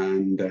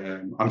 And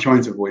I'm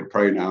trying to avoid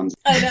pronouns.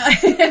 I know.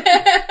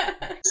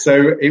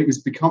 So it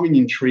was becoming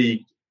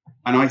intrigued.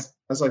 And I'm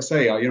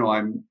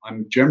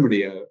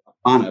generally a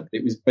planner, but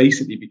it was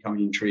basically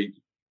becoming intrigued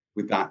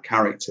with that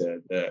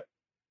character that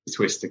the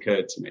twist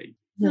occurred to me.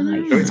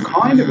 Nice.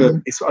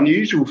 So it's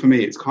unusual for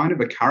me. It's kind of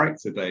a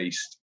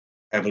character-based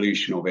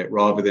evolution of it,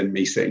 rather than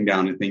me sitting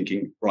down and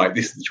thinking, right,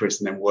 this is the twist,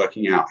 and then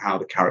working out how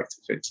the character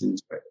fits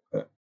into it.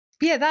 But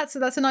yeah, that's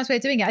a nice way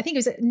of doing it. I think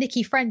it was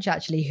Nikki French,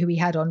 actually, who we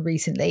had on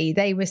recently.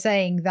 They were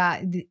saying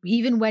that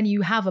even when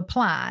you have a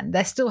plan,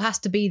 there still has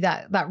to be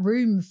that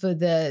room for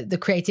the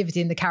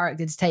creativity and the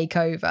character to take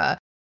over.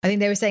 I think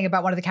they were saying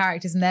about one of the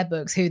characters in their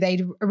books who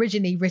they'd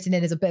originally written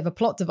in as a bit of a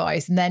plot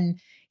device, and then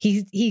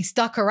he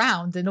stuck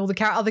around, and all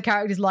the other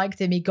characters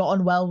liked him. He got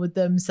on well with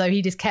them, so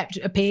he just kept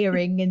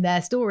appearing in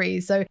their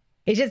stories. So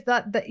it's just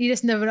that you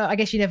just never know. I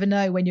guess you never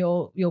know when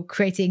you're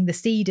creating the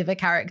seed of a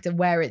character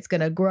where it's going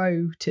to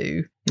grow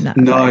to.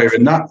 And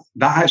that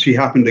actually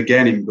happened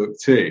again in book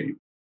 2.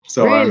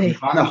 So really? I'm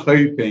kind of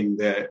hoping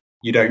that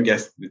you don't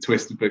guess the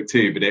twist of book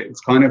 2, but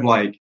it's kind of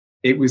like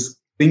it was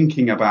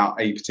thinking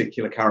about a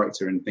particular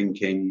character and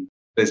thinking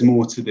there's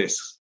more to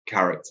this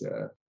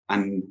character,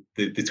 and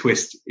the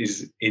twist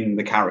is in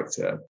the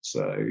character.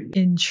 So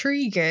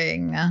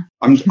intriguing. I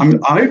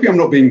hope I'm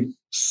not being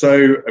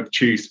so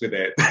obtuse with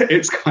it.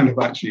 It's kind of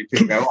actually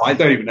thinking, I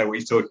don't even know what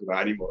he's talking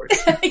about anymore.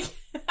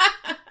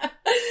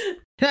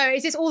 No,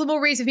 it's just all the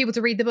more reason for people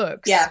to read the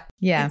books. Yeah,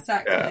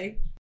 exactly.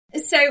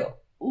 Yeah. So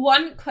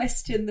one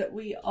question that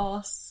we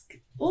ask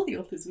all the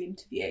authors we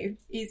interview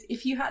is,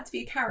 if you had to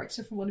be a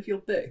character from one of your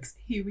books,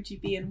 who would you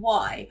be and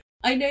why?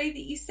 I know that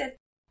you said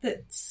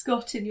that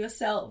Scott and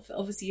yourself,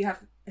 obviously you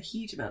have a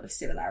huge amount of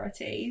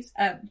similarities,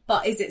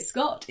 but is it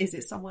Scott? Is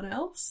it someone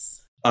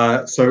else?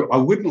 So I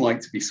wouldn't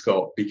like to be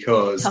Scott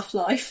because... Tough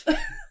life.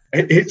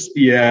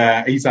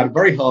 He's had a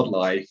very hard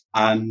life.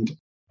 And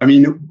I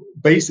mean,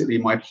 basically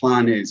my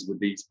plan is with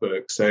these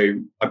books, so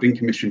I've been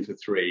commissioned for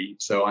 3,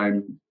 so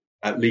I'm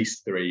at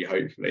least 3,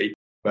 hopefully.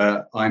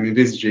 But I'm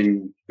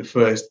envisaging the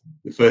first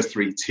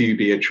 3 to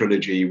be a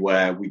trilogy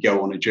where we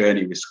go on a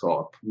journey with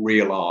Scott,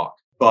 real arc.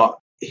 But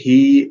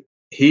he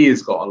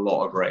has got a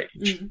lot of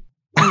rage.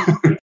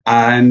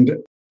 And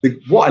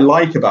what I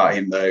like about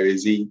him, though,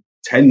 is he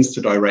tends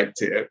to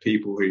direct it at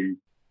people who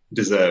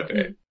deserve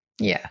it.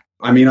 Yeah.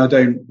 I mean, I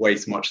don't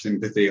waste much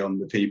sympathy on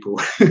the people,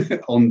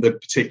 on the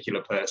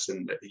particular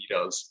person that he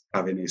does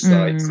have in his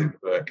sights in the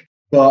book.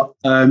 But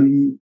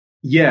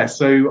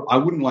so I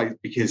wouldn't like,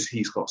 because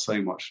he's got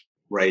so much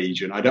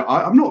rage, and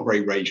I'm not a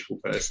very rageful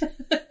person.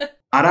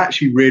 I'd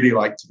actually really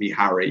like to be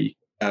Harry,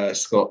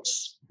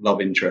 Scott's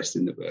love interest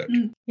in the book.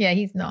 Yeah,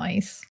 he's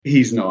nice.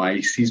 He's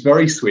nice. He's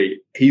very sweet.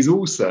 He's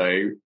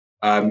also,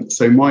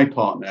 so my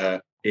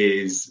partner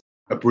is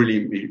a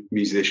brilliant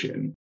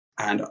musician,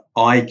 and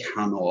I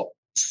cannot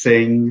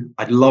sing.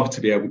 I'd love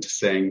to be able to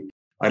sing.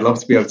 I'd love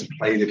to be able to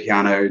play the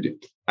piano.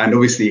 And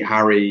obviously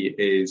Harry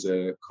is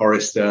a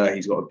chorister.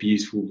 He's got a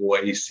beautiful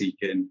voice. He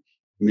can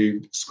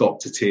move Scott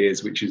to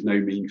tears, which is no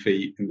mean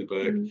feat in the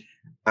book.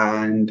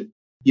 And,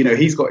 you know,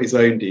 he's got his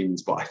own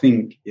demons, but I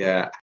think,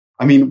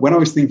 I mean, when I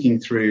was thinking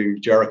through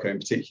Jericho in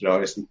particular, I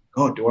was thinking,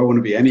 God, do I want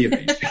to be any of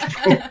these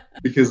people?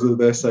 Because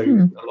they're so,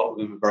 a lot of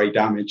them are very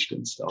damaged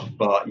and stuff.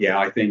 But yeah,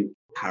 I think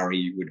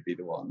Harry would be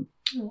the one.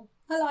 Oh,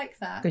 I like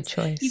that. Good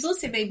choice. You've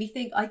also made me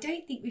think, I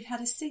don't think we've had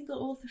a single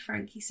author,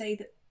 Frankie, say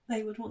that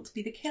they would want to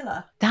be the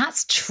killer.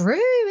 That's true,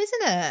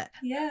 isn't it?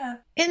 Yeah.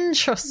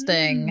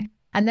 Interesting.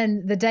 And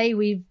then the day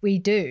we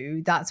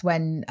do, that's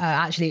when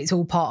actually it's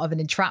all part of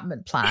an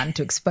entrapment plan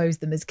to expose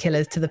them as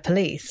killers to the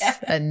police.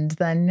 And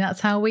then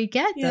that's how we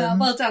get them. Yeah,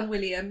 well done,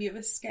 William. You've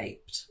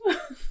escaped.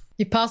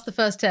 You passed the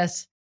first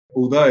test.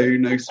 Although,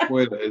 no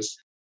spoilers,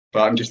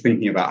 but I'm just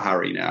thinking about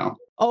Harry now.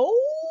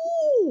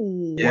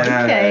 Oh,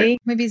 okay.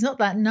 Maybe he's not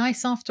that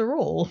nice after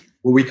all.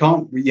 Well, we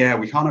can't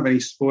have any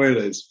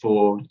spoilers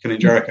for Killing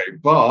Jericho,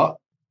 but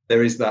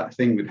there is that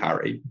thing with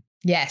Harry.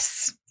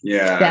 Yes.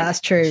 Yeah,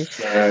 that's true.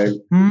 So,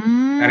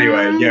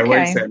 anyway,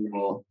 won't say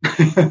anymore.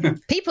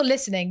 People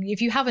listening,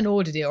 if you haven't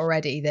ordered it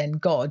already, then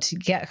God,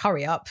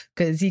 hurry up,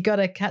 because you got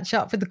to catch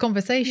up with the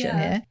conversation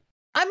here.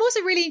 I'm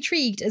also really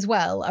intrigued as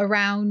well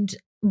around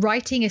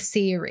writing a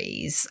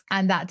series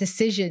and that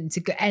decision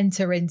to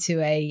enter into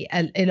a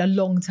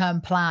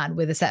long-term plan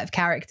with a set of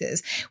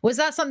characters. Was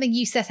that something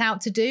you set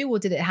out to do, or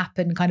did it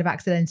happen kind of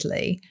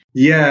accidentally?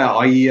 Yeah,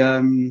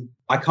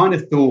 I kind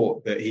of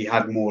thought that he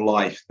had more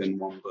life than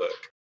one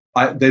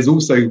book. There's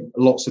also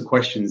lots of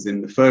questions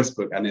in the first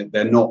book, and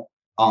they're not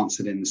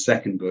answered in the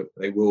second book.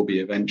 They will be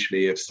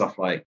eventually, of stuff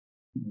like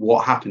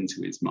what happened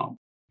to his mum,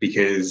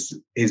 because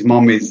his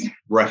mum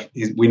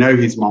we know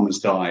his mum has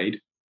died,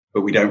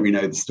 but we don't really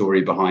know the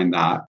story behind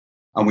that.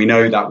 And we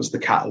know that was the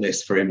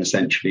catalyst for him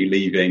essentially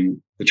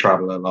leaving the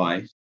Traveller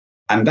life.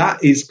 And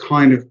that is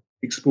kind of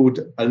explored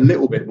a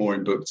little bit more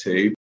in book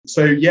 2.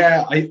 So,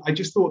 yeah, I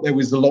just thought there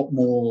was a lot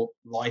more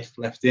life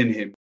left in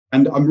him.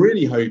 And I'm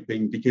really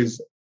hoping,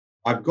 because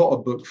I've got a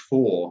book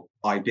 4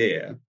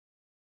 idea,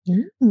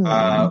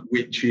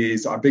 which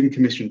is, I've been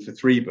commissioned for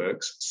 3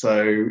 books.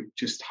 So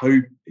just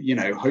hoping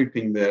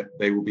that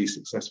they will be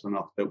successful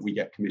enough that we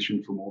get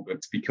commissioned for more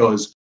books,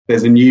 because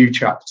there's a new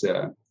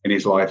chapter in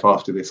his life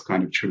after this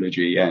kind of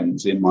trilogy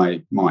ends, in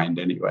my mind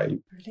anyway.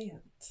 Brilliant.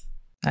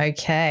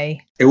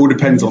 Okay. It all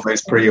depends on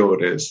those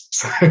pre-orders.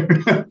 So.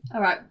 All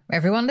right.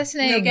 Everyone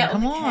listening, we'll get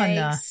come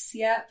on.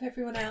 Yep,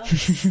 everyone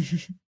else.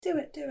 Do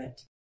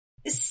it.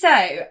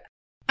 So,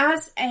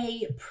 as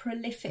a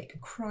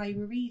prolific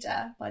crime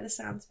reader, by the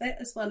sounds of it,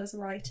 as well as a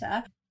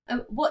writer,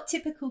 what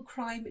typical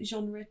crime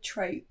genre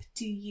trope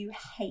do you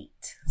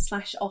hate /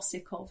 are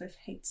sick of, if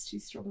hate's too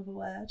strong of a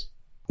word?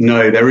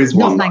 No, there is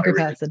one. Not an angry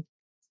person.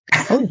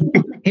 Oh,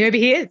 maybe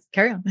he is.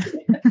 Carry on.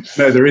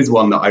 No, there is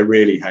one that I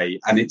really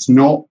hate, and it's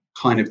not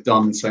kind of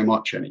done so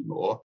much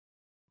anymore.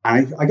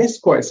 And I guess it's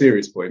quite a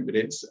serious point, but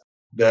it's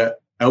that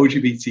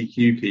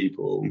LGBTQ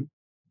people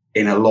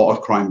in a lot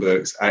of crime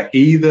books are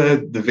either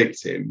the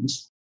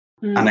victims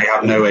and they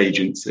have no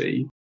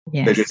agency.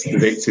 Yes. They're just the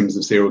victims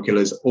of serial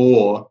killers,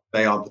 or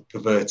they are the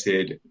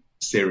perverted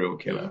serial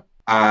killer.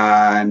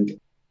 And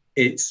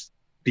it's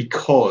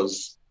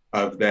because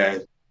of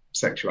their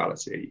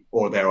sexuality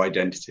or their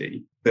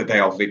identity that they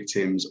are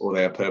victims or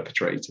they are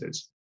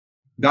perpetrators.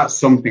 That's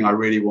something I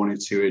really wanted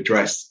to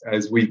address,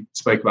 as we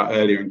spoke about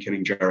earlier in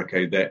Killing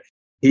Jericho, that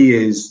he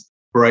is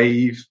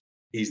brave,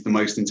 he's the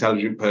most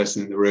intelligent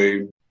person in the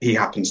room, he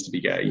happens to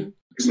be gay.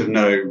 It's of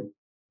no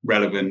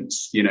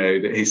relevance,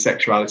 that his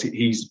sexuality,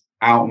 he's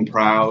out and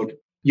proud.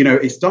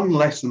 It's done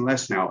less and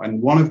less now.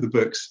 And one of the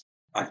books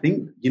I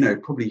think,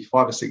 probably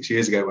 5 or 6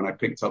 years ago when I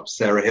picked up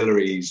Sarah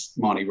Hillary's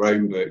Marnie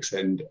Rome books,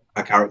 and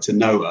her character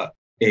Noah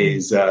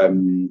is,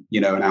 an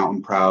out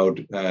and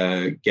proud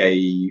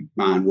gay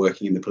man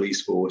working in the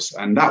police force.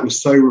 And that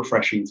was so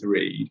refreshing to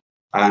read.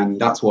 And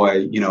that's why,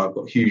 I've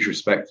got huge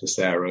respect for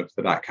Sarah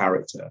for that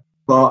character.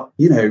 But,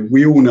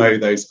 we all know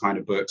those kind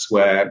of books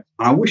where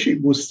I wish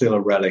it was still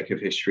a relic of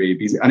history,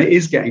 and it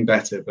is getting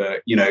better.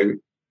 But,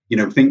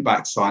 think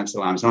back to Silence of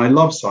the Lambs. And I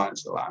love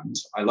Silence of the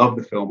Lambs. I love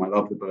the film. I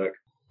love the book.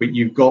 But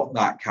you've got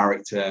that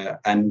character,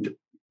 and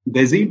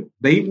there's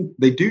they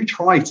do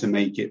try to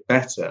make it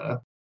better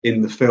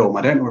in the film.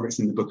 I don't know if it's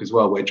in the book as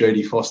well, where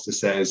Jodie Foster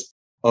says,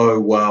 "Oh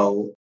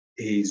well,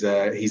 he's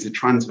a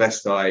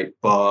transvestite,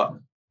 but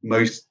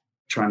most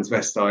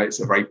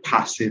transvestites are very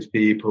passive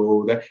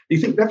people." You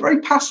think they're very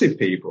passive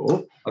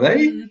people, are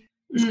they?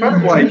 It's kind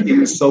of like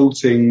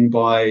insulting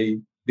by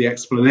the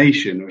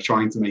explanation of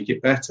trying to make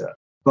it better.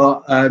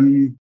 But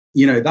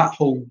that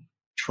whole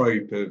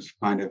trope of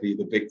kind of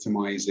either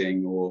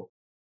victimizing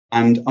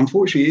and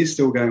unfortunately it is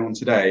still going on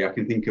today. I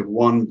can think of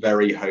one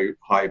very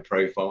high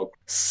profile.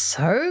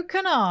 So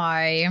can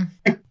I.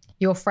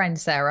 Your friend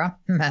Sarah.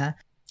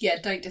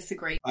 Yeah, don't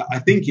disagree. I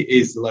think it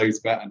is loads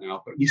better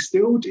now, but you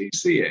still do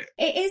see it.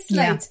 It is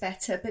loads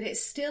better, but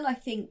it's still, I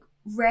think,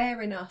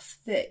 rare enough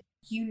that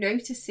you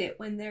notice it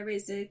when there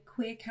is a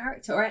queer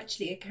character, or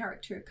actually a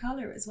character of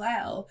colour as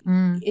well.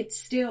 It's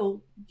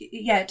still,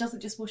 it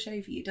doesn't just wash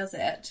over you, does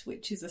it?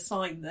 Which is a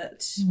sign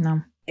that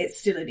it's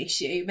still an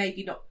issue.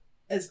 Maybe not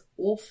as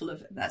awful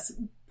of it. That's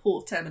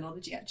poor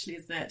terminology, actually,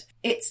 isn't it?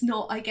 It's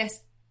not, I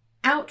guess,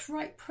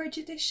 outright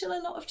prejudicial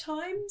a lot of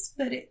times,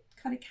 but it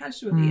kind of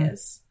casually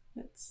is.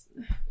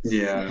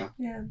 Yeah.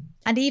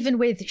 And even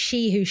with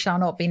She Who Shall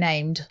Not Be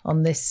Named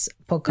on this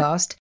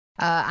podcast,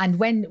 and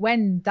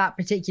when that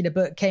particular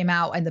book came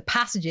out and the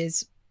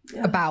passages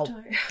about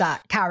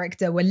that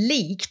character were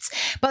leaked,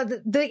 but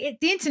the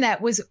internet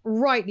was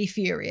rightly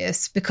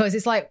furious, because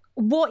it's like,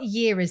 what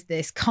year is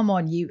this? Come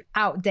on, you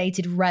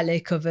outdated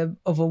relic of a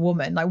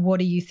woman. Like,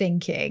 what are you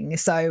thinking?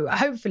 So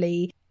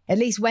hopefully, at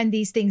least when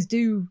these things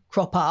do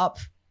crop up,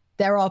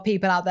 there are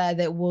people out there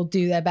that will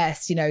do their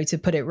best, to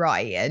put it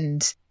right.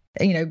 And,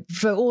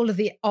 for all of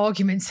the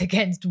arguments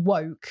against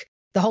woke,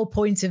 the whole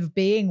point of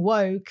being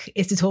woke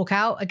is to talk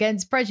out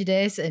against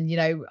prejudice and,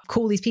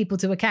 call these people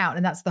to account.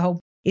 And that's the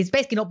whole, it's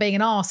basically not being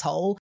an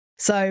asshole.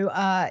 So,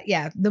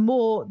 the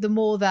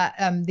more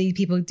that these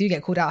people do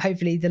get called out,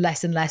 hopefully the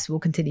less and less we'll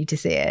continue to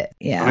see it.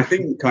 Yeah. I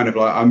think kind of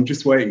like, I'm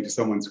just waiting for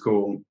someone to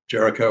call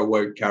Jericho a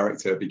woke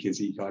character because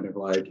he kind of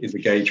like is a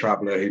gay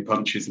traveller who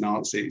punches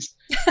Nazis.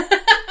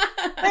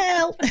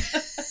 Well,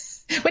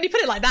 when you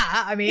put it like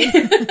that, I mean.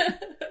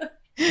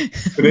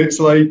 But it's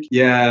like,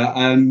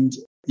 I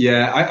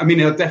mean,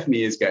 it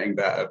definitely is getting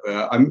better,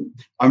 but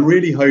I'm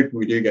really hoping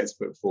we do get to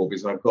book 4,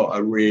 because I've got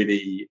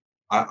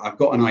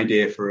an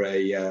idea for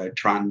a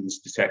trans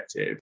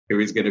detective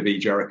who is going to be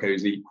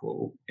Jericho's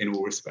equal in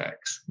all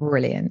respects.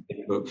 Brilliant.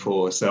 In book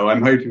 4. So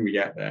I'm hoping we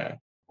get there.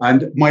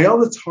 And my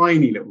other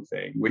tiny little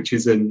thing, which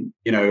is the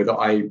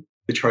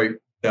trope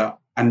that,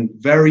 and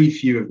very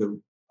few of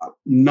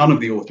none of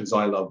the authors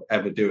I love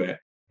ever do it,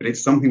 but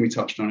it's something we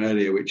touched on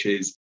earlier, which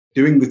is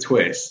doing the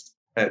twist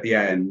at the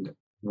end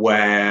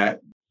where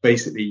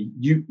basically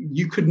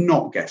you could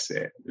not guess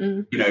it.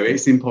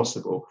 It's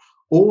impossible.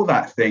 Or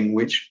that thing,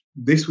 which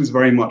this was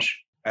very much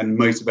a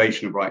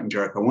motivation of writing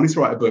Jericho. I wanted to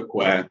write a book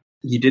where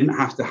you didn't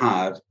have to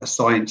have a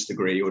science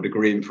degree or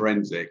degree in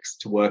forensics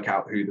to work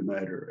out who the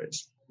murderer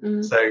is.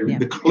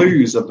 The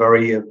clues are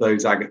very of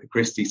those Agatha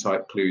Christie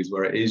type clues,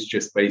 where it is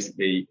just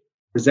basically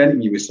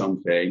presenting you with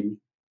something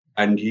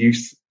and you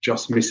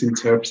just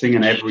misinterpreting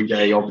an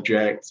everyday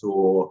object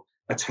or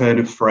a turn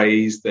of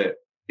phrase that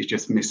is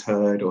just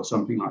misheard or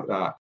something like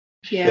that.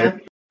 Yeah.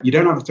 You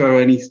don't have to have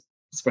any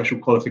special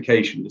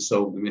qualification to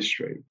solve the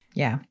mystery.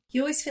 Yeah.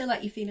 You always feel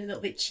like you've been a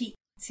little bit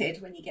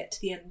cheated when you get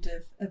to the end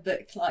of a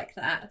book like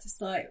that. It's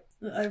like,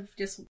 I've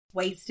just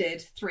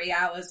wasted 3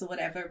 hours or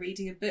whatever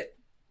reading a book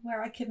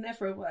where I could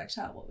never have worked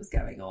out what was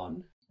going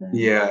on.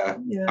 Yeah.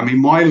 I mean,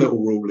 my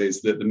little rule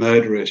is that the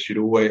murderer should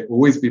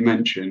always be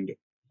mentioned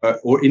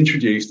or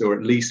introduced, or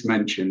at least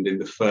mentioned in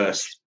the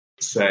first,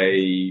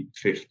 say,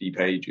 50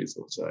 pages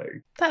or so.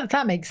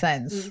 That makes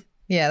sense.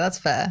 Yeah, that's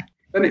fair.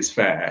 Then it's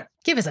fair.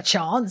 Give us a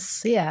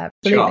chance. Yeah,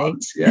 absolutely.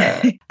 Chance,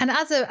 yeah. And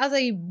as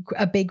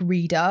a big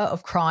reader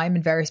of crime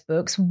and various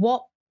books,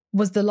 what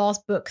was the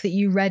last book that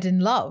you read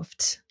and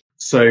loved?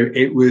 So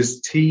it was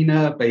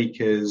Tina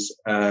Baker's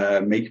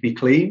Make Me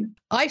Clean.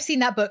 I've seen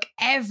that book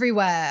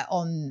everywhere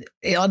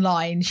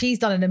online. She's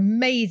done an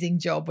amazing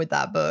job with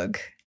that book.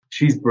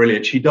 She's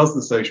brilliant. She does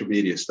the social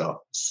media stuff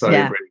so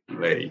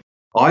brilliantly.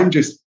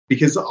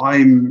 Because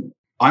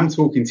I'm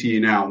talking to you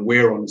now and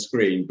we're on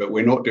screen, but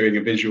we're not doing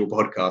a visual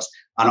podcast.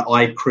 And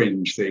I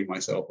cringe seeing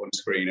myself on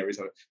screen every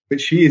time. But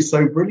she is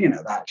so brilliant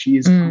at that. She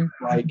is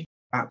like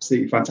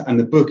absolutely fantastic. And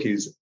the book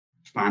is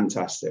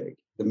fantastic.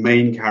 The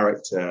main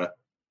character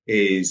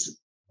is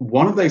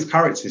one of those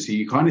characters who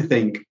you kind of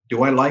think,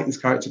 do I like this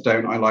character?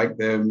 Don't I like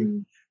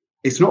them?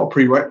 it's not a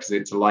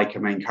prerequisite to like a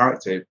main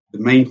character. The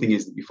main thing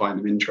is that you find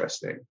them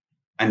interesting.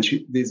 And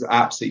there's an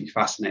absolutely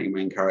fascinating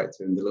main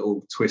character, and the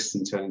little twists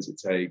and turns it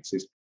takes.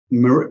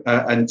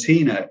 And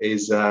Tina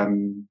is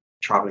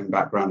traveling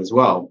background as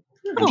well.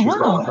 And she's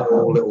got a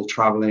whole little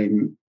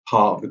traveling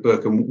part of the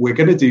book. And we're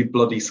going to do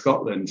Bloody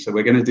Scotland. So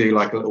we're going to do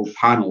like a little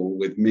panel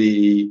with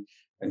me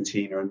and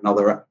Tina,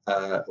 another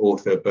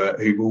author, but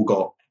who've all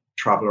got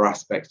traveller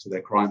aspects to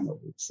their crime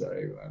novels. So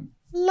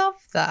love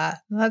that.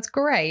 That's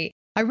great.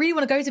 I really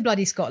want to go to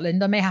Bloody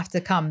Scotland. I may have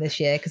to come this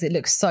year because it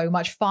looks so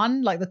much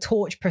fun. Like the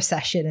torch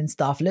procession and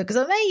stuff looks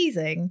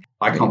amazing.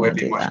 I can't wait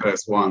to do my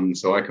first one,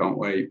 so I can't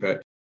wait.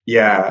 But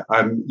yeah,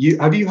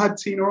 have you had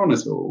Tina on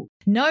at all?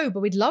 No, but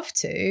we'd love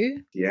to.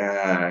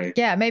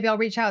 Yeah, maybe I'll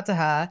reach out to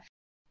her.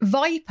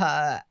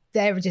 Viper,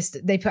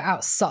 they put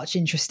out such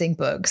interesting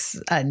books,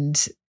 and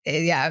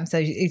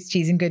so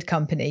she's in good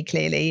company.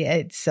 Clearly,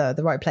 it's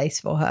the right place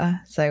for her.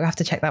 So I have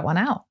to check that one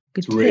out.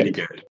 It's really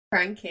good.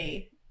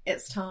 Frankie,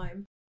 it's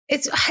time.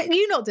 It's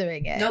you not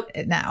doing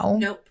it now.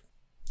 Nope.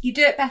 You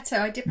do it better.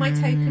 I did my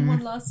token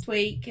one last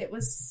week. It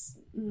was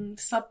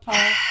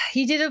subpar.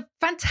 You did a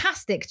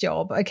fantastic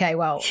job. Okay,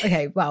 well.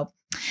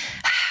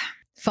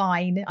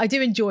 Fine. I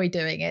do enjoy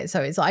doing it.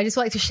 So I just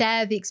like to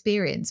share the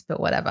experience, but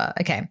whatever.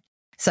 Okay.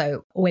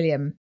 So,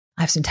 William,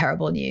 I have some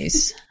terrible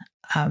news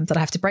that I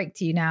have to break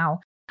to you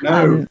now.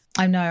 No.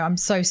 I know. I'm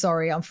so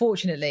sorry.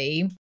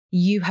 Unfortunately,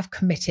 you have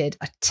committed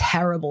a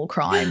terrible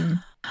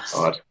crime.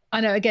 God. I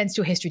know, against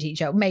your history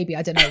teacher. Maybe,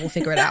 I don't know. We'll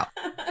figure it out.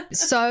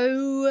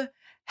 So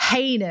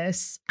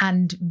heinous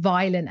and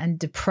violent and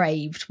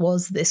depraved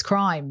was this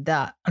crime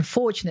that,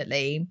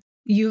 unfortunately,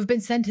 you've been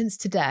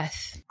sentenced to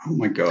death. Oh,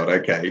 my God.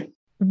 Okay.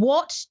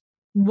 What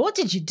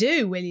did you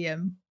do,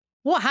 William?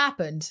 What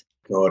happened?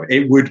 God,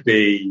 it would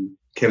be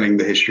killing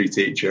the history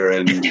teacher,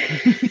 and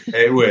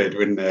it would,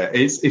 wouldn't it?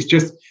 It's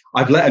just,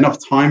 I've let enough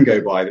time go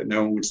by that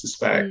no one would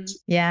suspect.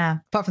 Yeah.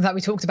 Apart from that,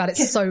 we talked about it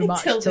so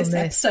much until this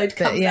episode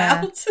comes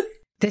out.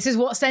 This is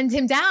what sent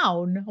him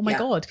down. Oh my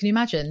God, can you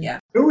imagine? Yeah. I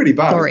feel really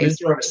bad.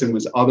 Mr. Epson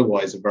was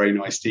otherwise a very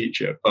nice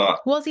teacher,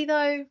 but was he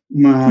though?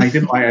 No, he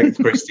didn't like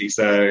Agatha Christie,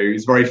 so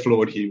he's a very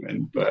flawed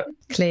human. But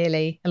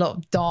clearly, a lot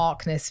of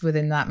darkness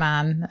within that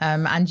man.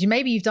 And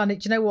you've done it.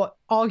 Do you know what?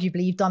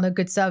 Arguably, you've done a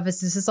good service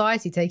to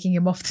society, taking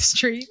him off the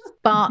street.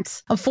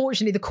 But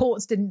unfortunately, the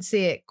courts didn't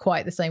see it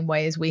quite the same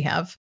way as we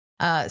have.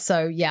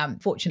 So yeah,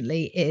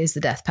 unfortunately, it is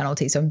the death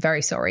penalty. So I'm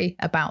very sorry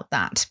about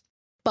that.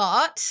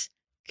 But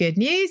good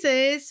news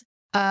is,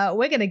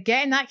 we're going to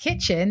get in that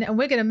kitchen and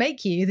we're going to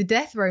make you the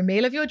death row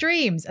meal of your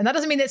dreams. And that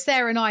doesn't mean that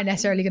Sarah and I are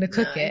necessarily going to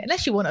cook it,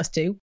 unless you want us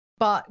to.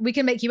 But we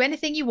can make you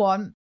anything you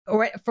want,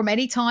 or from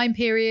any time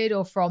period,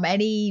 or from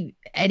any.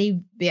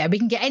 We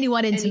can get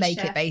anyone in to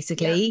make it,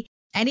 basically.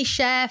 Yeah. Any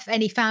chef,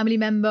 any family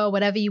member,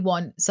 whatever you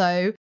want.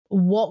 So,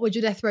 what would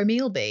your death row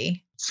meal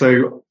be?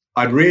 So,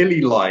 I'd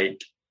really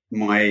like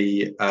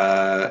my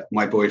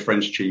my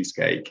boyfriend's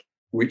cheesecake,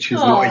 which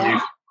is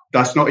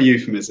that's not a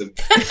euphemism.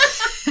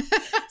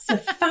 A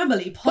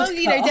family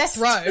podcast. Well, death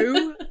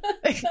row.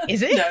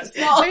 Is it? No, it's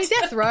not. I mean,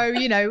 death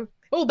row,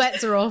 all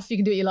bets are off. You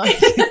can do what you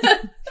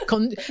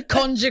like.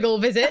 Conjugal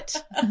visit.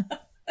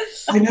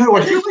 I know.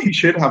 I feel like you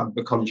should have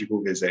a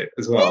conjugal visit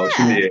as well,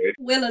 shouldn't you?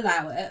 We'll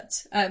allow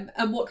it. And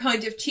what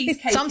kind of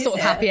cheesecake Some sort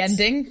of happy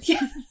ending.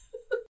 Yeah.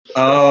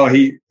 Oh,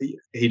 he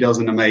does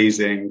an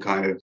amazing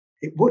kind of...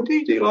 What did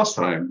he do last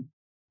time?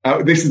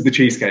 This is the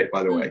cheesecake,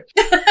 by the way.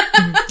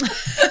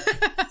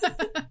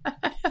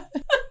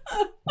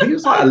 I think it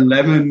was like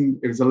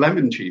a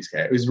lemon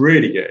cheesecake. It was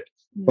really good.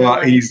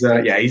 But he's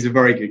a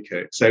very good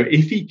cook. So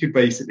if he could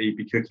basically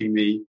be cooking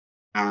me,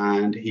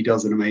 and he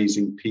does an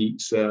amazing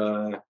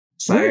pizza.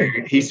 So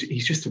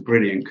he's just a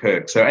brilliant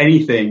cook. So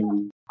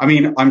anything, I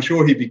mean, I'm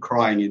sure he'd be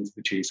crying into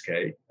the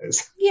cheesecake.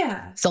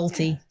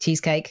 Salty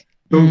cheesecake.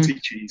 Salty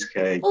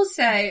cheesecake.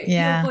 Also,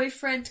 your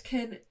boyfriend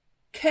can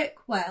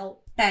cook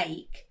well,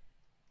 bake,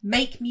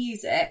 make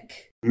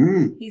music.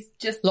 He's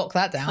just lock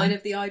that down. Kind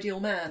of the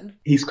ideal man.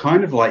 He's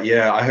kind of like,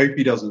 I hope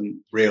he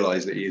doesn't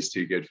realise that he is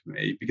too good for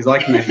me, because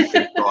I can make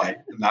it right,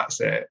 and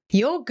that's it.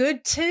 You're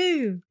good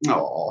too.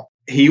 Oh,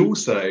 he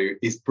also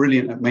is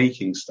brilliant at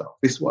making stuff.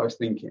 This is what I was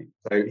thinking.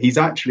 So he's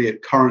actually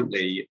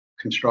currently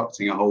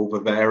constructing a whole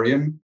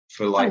vivarium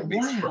for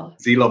these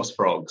frogs. He loves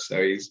frogs,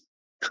 so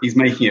he's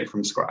making it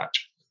from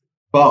scratch.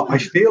 But I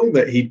feel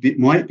that he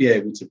might be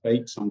able to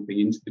bake something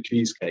into the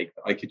cheesecake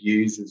that I could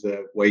use as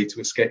a way to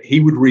escape.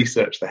 He would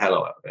research the hell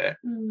out of it.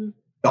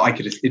 That I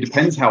could. It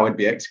depends how I'd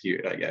be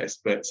executed, I guess.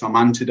 But some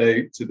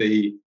antidote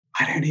to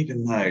I don't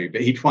even know.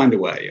 But he'd find a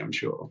way, I'm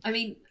sure. I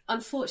mean,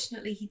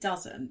 unfortunately, he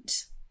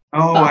doesn't.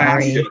 Oh,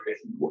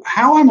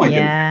 how am I doing?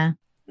 Yeah.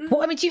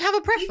 Well, I mean, do you have a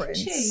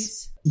preference? You can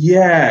choose.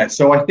 Yeah.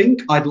 So I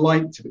think I'd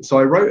like to. So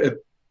I wrote a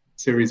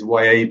series of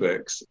YA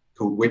books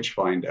called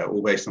Witchfinder,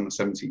 all based on the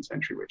 17th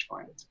century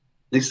witchfinders.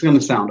 This is going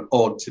to sound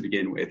odd to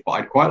begin with, but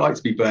I'd quite like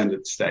to be burned at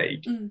the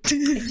stake. It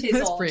is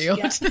That's odd, pretty odd.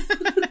 Yeah.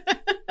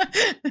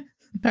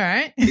 All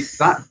right. It's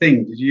that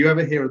thing. Did you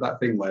ever hear of that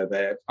thing where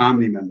their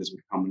family members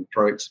would come and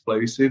throw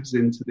explosives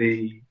into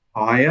the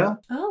fire?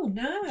 Oh,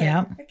 no.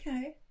 Yeah.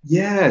 Okay.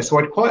 Yeah, so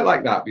I'd quite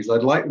like that because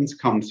I'd like them to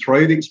come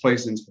throw the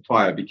explosives into the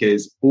fire,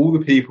 because all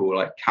the people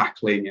like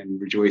cackling and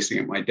rejoicing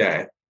at my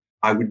death,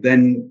 I would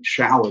then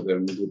shower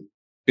them with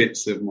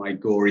bits of my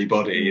gory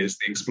body as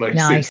the explosives.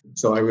 Nice.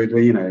 So I would,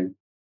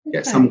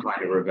 get some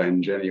kind of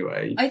revenge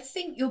anyway. I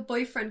think your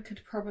boyfriend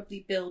could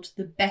probably build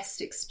the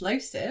best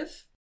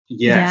explosive.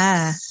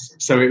 Yes. Yeah.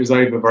 So it was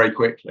over very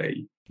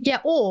quickly. Yeah,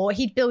 or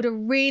he'd build a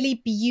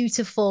really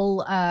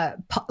beautiful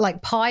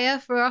pyre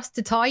for us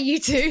to tie you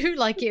to.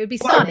 Like, it would be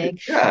stunning.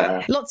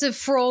 Yeah. Lots of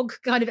frog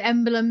kind of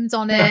emblems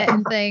on it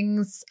and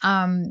things.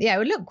 It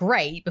would look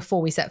great before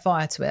we set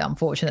fire to it,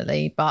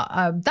 unfortunately. But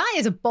that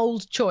is a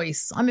bold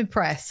choice. I'm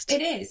impressed.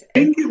 It is. I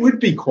think it would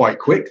be quite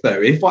quick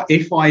though. If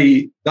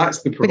I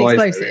that's the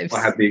proviso. If I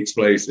had the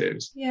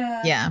explosives.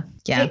 Yeah.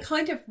 It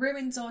kind of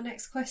ruins our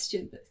next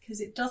question because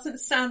it doesn't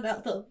sound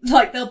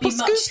like there'll be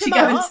much to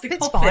go into the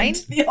coffin. Fine.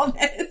 To be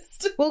honest.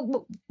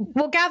 We'll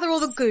gather all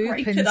the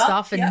goop and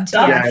stuff and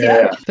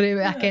put it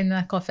back in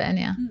the coffin.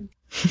 Yeah.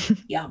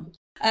 Yum.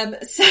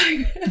 So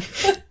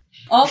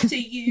after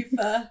you've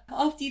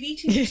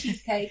eaten your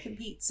cheesecake and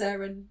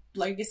pizza and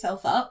blown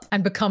yourself up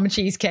and become a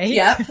cheesecake.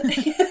 Yep.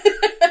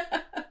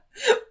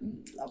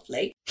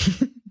 Lovely.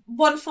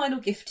 One final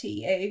gift to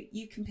you.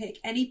 You can pick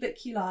any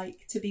book you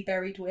like to be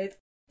buried with.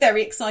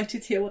 Very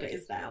excited to hear what it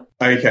is now.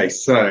 Okay,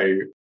 so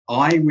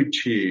I would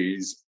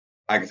choose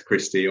Agatha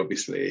Christie,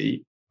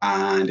 obviously.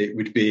 And it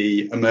would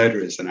be A Murder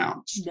is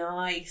Announced.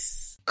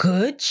 Nice.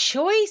 Good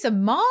choice. A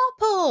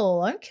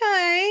Marple.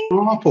 Okay.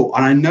 Marple.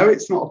 And I know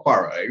it's not a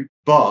furrow,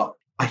 but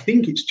I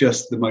think it's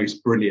just the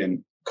most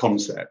brilliant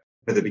concept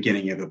for the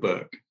beginning of a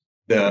book.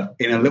 That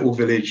in a little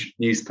village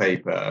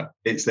newspaper,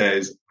 it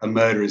says a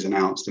murder is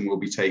announced and will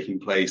be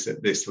taking place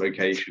at this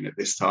location at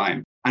this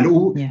time. And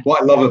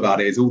what I love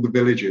about it is all the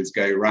villagers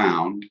go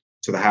round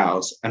to the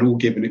house and all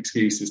give an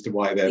excuse as to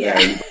why they're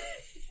there.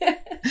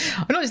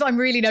 I'm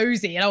really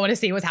nosy and I want to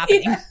see what's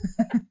happening. Yeah.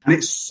 And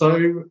it's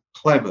so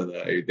clever,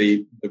 though,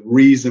 the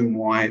reason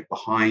why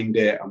behind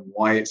it and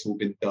why it's all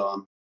been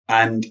done.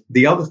 And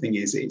the other thing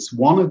is, it's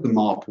one of the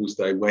Marples,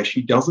 though, where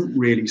she doesn't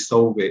really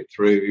solve it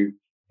through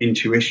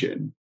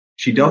intuition.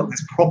 She does,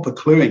 there's proper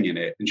cluing in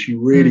it, and she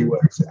really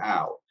works it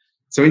out.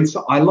 So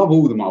I love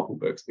all the Marple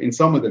books, but in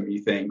some of them you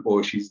think,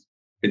 she's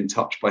been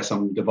touched by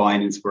some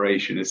divine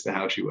inspiration as to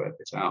how she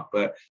worked it out.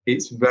 But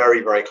it's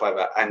very, very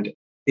clever. And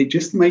it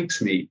just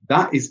makes me,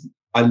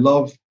 I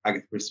love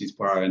Agatha Christie's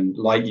Poirot, and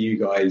like you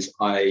guys,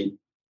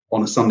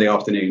 on a Sunday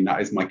afternoon,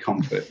 that is my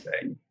comfort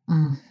thing.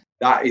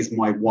 That is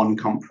my one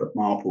comfort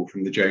Marple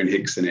from the Joan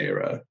Hickson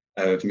era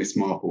of Miss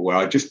Marple, where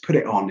I just put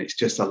it on. It's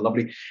just a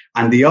lovely.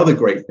 And the other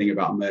great thing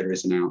about Murder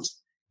is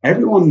Announced,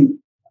 everyone,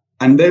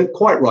 and they're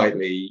quite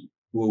rightly,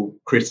 will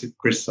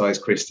criticize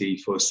Christie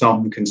for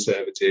some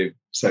conservative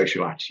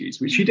social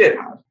attitudes, which she did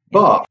have.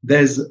 But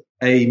there's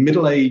a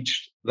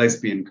middle-aged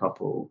lesbian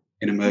couple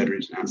in A Murder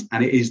is Announced,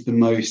 and it is the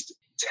most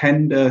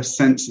tender,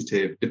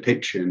 sensitive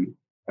depiction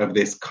of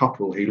this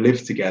couple who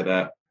live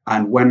together.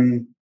 And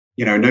when,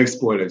 no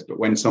spoilers, but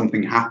when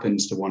something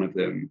happens to one of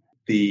them,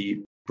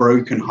 the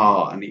broken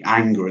heart and the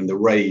anger and the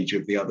rage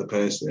of the other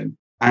person.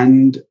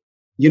 And,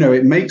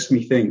 it makes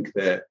me think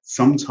that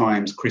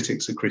sometimes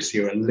critics of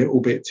Christie are a little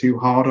bit too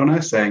hard on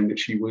her, saying that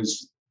she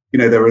was,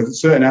 there are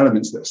certain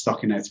elements that are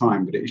stuck in their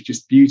time, but it's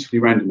just beautifully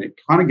rendered. It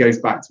kind of goes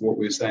back to what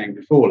we were saying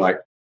before, like,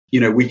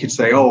 we could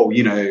say,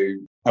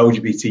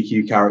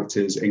 LGBTQ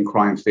characters in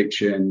crime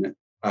fiction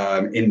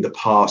in the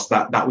past,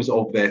 that was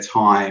of their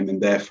time,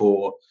 and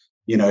therefore,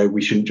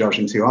 we shouldn't judge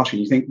them too harshly.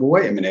 You think, well,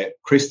 wait a minute,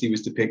 Christie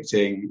was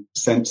depicting a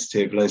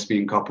sensitive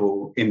lesbian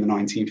couple in the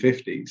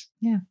 1950s.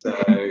 Yeah. So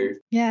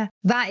yeah,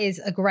 that is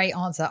a great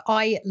answer.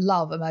 I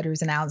love A Murder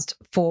is Announced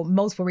for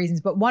multiple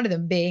reasons, but one of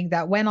them being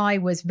that when I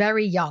was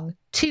very young,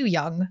 too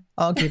young,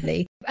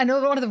 arguably, and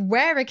one of the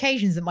rare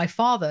occasions that my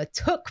father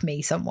took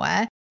me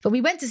somewhere, but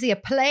we went to see a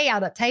play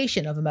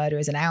adaptation of A Murder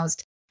is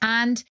Announced.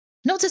 And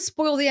not to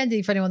spoil the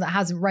ending for anyone that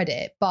hasn't read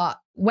it, but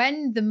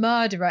when the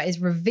murderer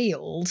is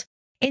revealed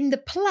in the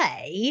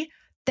play,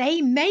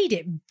 they made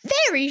it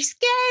very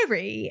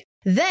scary.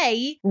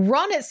 They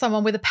run at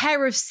someone with a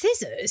pair of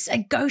scissors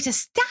and go to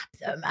stab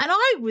them. And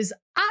I was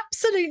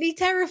absolutely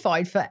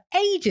terrified for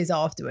ages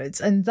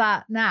afterwards. And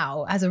that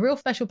now has a real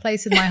special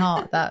place in my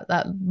heart, that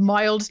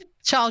mild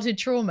childhood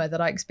trauma that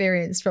I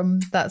experienced from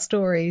that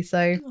story.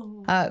 So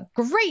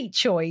great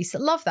choice.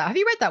 Love that. Have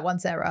you read that one,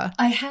 Sarah?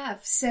 I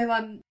have.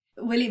 So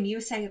William, you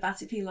were saying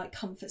about it being like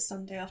comfort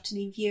Sunday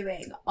afternoon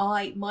viewing.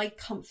 My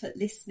comfort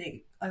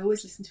listening, I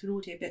always listen to an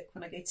audiobook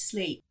when I go to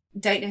sleep.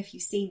 Don't know if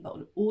you've seen, but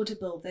on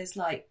Audible there's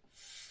like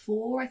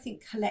 4, I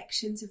think,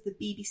 collections of the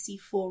BBC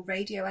 4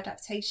 radio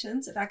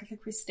adaptations of Agatha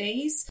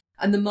Christie's.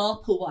 And the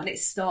Marple one, it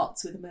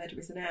starts with A Murder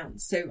is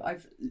Announced. So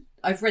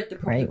I've read the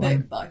proper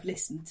book, but I've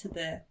listened to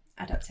the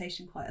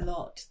adaptation quite a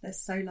lot. They're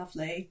so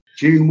lovely.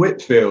 June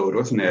Whitfield,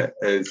 wasn't it?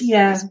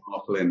 As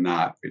Marple in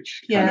that,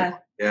 which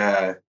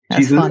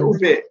she's a little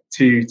bit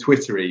too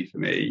twittery for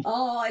me.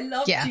 Oh, I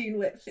love June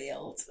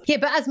Whitfield. Yeah,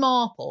 but as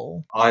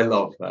Marple, I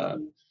love her.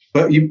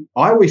 But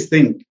I always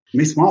think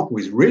Miss Marple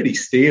is really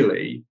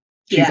steely.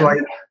 She's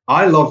like,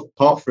 I love,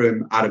 apart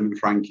from Adam and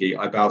Frankie,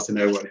 I bow to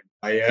no one in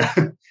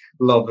my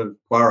love of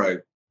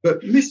Poirot.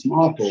 But Miss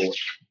Marple,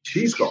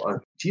 she's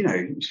got she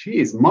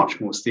is much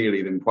more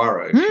steely than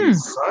Poirot.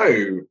 She's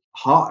so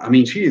hard. I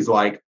mean, she is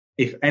like,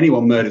 if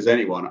anyone murders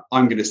anyone,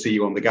 I'm going to see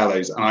you on the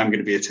gallows and I'm going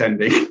to be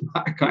attending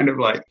that kind of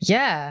like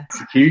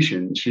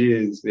execution. She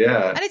is,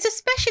 And it's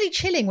especially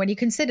chilling when you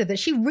consider that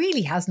she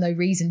really has no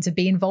reason to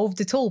be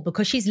involved at all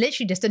because she's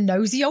literally just a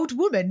nosy old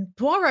woman.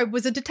 Poirot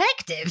was a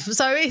detective,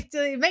 so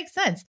it makes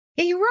sense.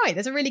 Yeah, you're right.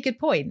 That's a really good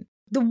point.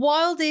 The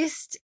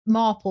wildest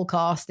Marple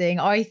casting,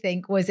 I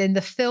think, was in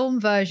the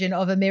film version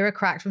of A Mirror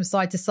Cracked from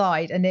Side to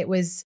Side. And it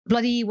was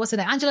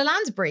Angela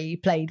Lansbury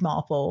played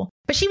Marple.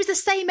 But she was the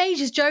same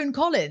age as Joan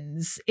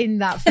Collins in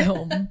that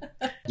film.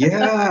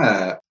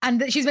 Yeah.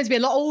 And she's meant to be a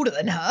lot older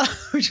than her,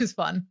 which was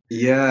fun.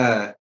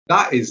 Yeah.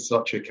 That is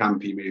such a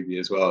campy movie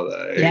as well,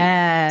 though.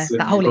 Yeah,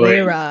 that whole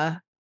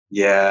era.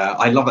 Yeah,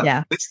 I love it.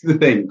 Yeah. This is the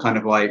thing, kind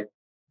of like,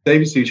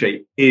 David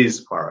Suchet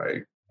is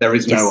Poirot. There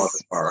is no other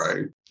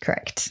Poirot.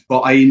 Correct.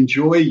 But I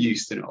enjoy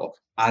Ustinov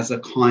as a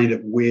kind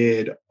of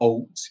weird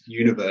alt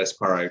universe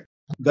Poirot.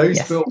 Those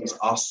films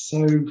are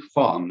so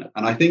fun.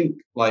 And I think,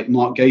 like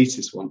Mark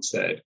Gatiss once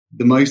said,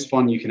 the most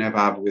fun you can ever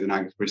have with an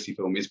Agatha Christie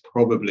film is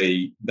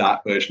probably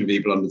that version of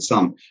Evil Under the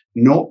Sun.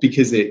 Not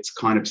because it's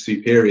kind of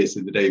superior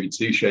to the David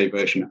Suchet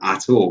version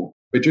at all,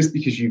 but just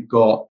because you've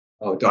got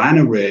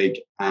Diana Rigg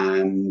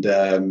and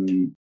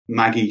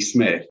Maggie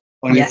Smith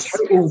on a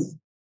total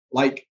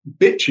like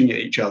bitching at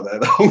each other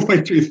the whole way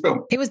through the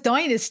film. It was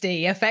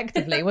Dynasty,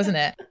 effectively, wasn't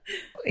it?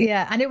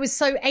 Yeah, and it was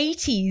so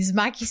 80s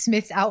Maggie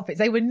Smith's outfits.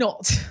 They were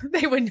not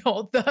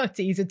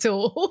 30s at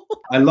all.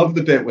 I love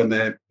the bit when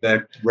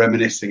they're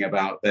reminiscing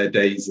about their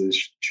days as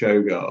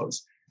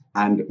showgirls.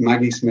 And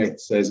Maggie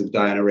Smith says of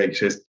Diana Rigg,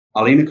 she says,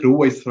 Alina could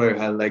always throw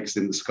her legs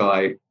in the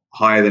sky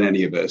higher than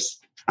any of us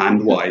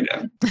and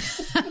wider.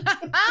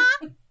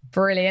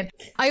 Brilliant.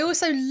 I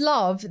also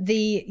love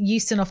the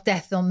Ustinov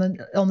death on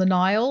the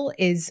Nile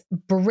is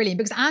brilliant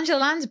because Angela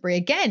Lansbury,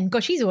 again,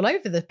 gosh, she's all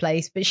over the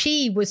place, but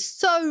she was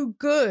so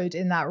good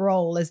in that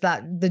role as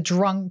the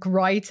drunk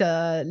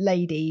writer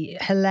lady.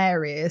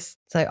 Hilarious.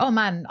 So, oh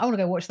man, I want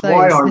to go watch those.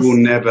 I will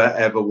never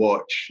ever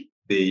watch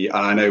and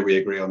I know we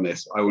agree on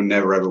this, I will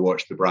never ever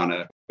watch the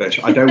Branagh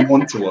version. I don't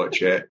want to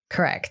watch it.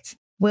 Correct.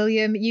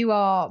 William, you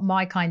are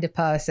my kind of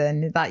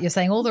person that you're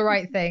saying all the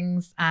right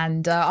things.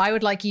 And I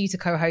would like you to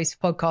co-host a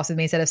podcast with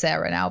me instead of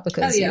Sarah now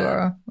because you're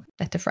a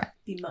better friend.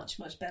 Be much,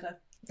 much better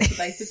for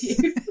both of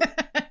you.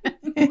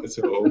 Not at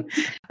all.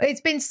 It's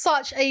been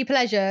such a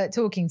pleasure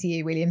talking to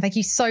you, William. Thank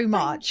you so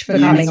much for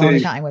coming on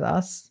and chatting with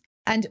us.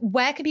 And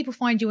where can people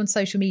find you on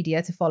social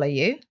media to follow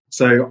you?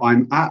 So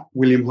I'm at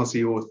William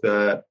Hussey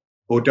Author,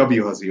 or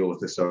W Hussey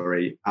Author,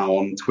 sorry,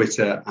 on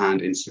Twitter and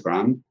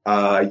Instagram.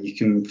 You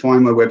can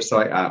find my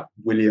website at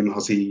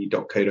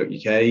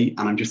williamhussey.co.uk, and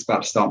I'm just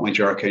about to start my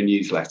Jericho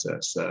newsletter.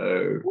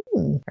 So,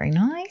 very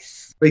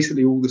nice.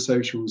 Basically, all the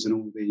socials and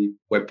all the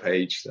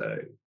webpage. So,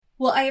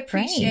 what I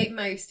appreciate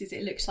most is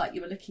it looks like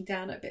you were looking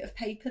down at a bit of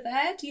paper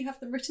there. Do you have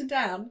them written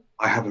down?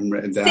 I have them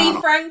written down. See,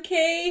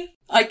 Frankie,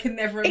 I can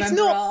never remember. It's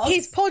not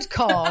his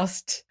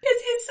podcast.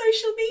 It's his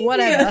social media.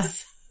 Whatever.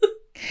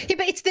 Yeah,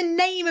 but it's the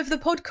name of the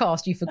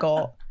podcast you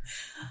forgot.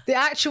 The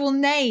actual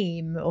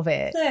name of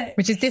it, look,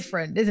 which is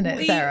different, isn't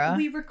it, Sarah?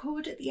 We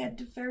record at the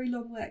end of very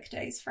long work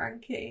days,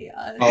 Frankie.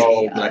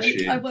 Bless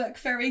you. I work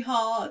very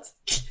hard.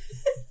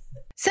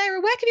 Sarah,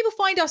 where can people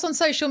find us on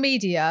social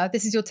media?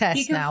 This is your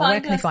test now.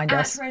 Where can they find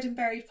us? At Red and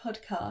Buried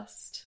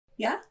Podcast.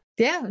 Yeah?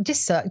 Yeah,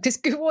 just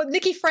Google.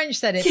 Nikki French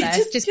said it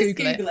best. Just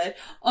Google it.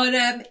 On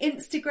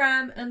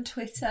Instagram and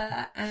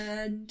Twitter,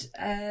 and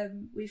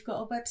we've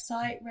got a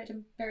website, Red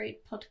and Buried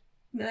Podcast.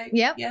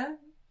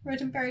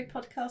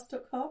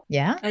 redandburiedpodcast.com.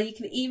 Yeah. And you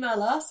can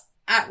email us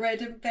at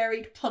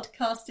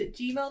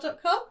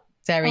redandburiedpodcast@gmail.com.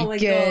 Very good. Oh my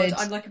God,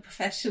 I'm like a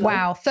professional.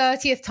 Wow,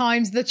 30th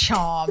time's the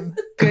charm.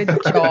 Good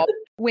job.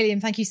 William,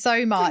 thank you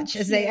so much.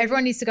 As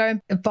everyone needs to go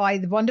and buy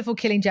The Wonderful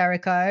Killing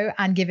Jericho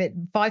and give it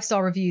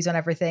 5-star reviews on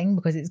everything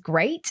because it's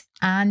great.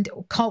 And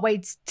can't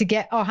wait to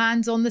get our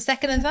hands on the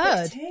second and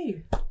third. Me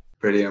too.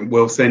 Brilliant.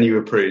 We'll send you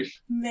a proof.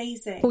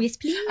 Amazing. Oh, yes,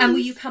 please. And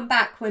will you come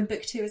back when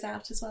book 2 is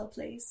out as well,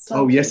 please?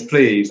 Oh, yes,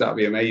 please. That'd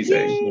be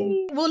amazing.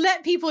 Yay. We'll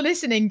let people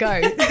listening go.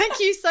 Thank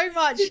you so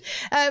much.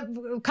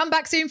 Come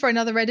back soon for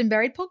another Red and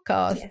Buried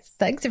podcast. Yes.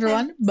 Thanks,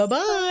 everyone.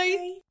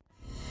 Bye-bye.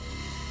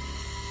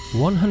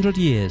 100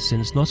 years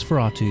since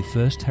Nosferatu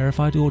first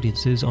terrified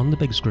audiences on the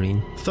big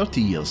screen.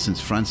 30 years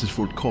since Francis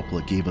Ford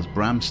Coppola gave us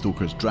Bram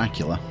Stoker's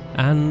Dracula.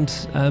 And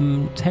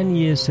 10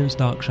 years since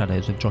Dark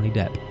Shadows with Johnny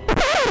Depp.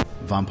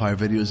 Vampire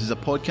Videos is a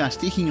podcast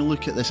taking a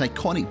look at this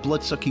iconic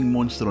blood-sucking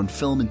monster on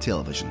film and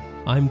television.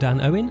 I'm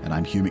Dan Owen. And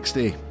I'm Hugh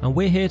McStay. And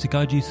we're here to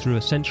guide you through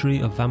a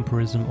century of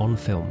vampirism on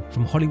film.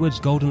 From Hollywood's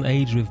golden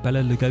age with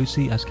Bela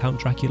Lugosi as Count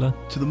Dracula,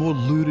 to the more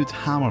lurid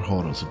hammer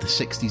horrors of the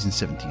 60s and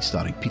 70s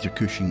starring Peter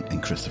Cushing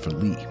and Christopher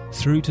Lee.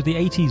 Through to the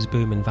 80s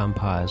boom in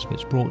vampires,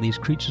 which brought these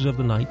creatures of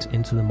the night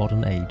into the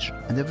modern age.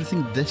 And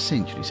everything this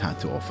century's had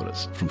to offer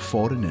us, from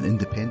foreign and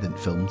independent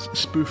films,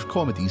 spoof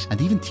comedies,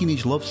 and even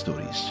teenage love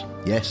stories.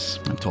 Yes,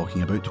 I'm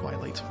talking about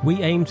Twilight.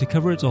 We aim to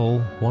cover it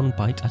all, one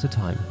bite at a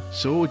time.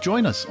 So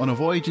join us on a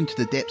voyage into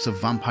the depths of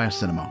vampire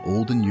cinema,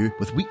 old and new,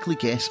 with weekly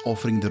guests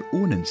offering their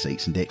own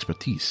insights and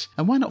expertise.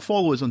 And why not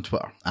follow us on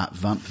Twitter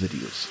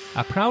 @VampVideos.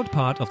 A proud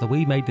part of the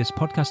We Made This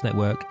podcast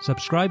network.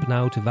 Subscribe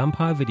now to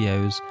Vampire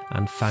Videos,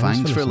 and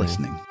thanks for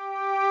listening.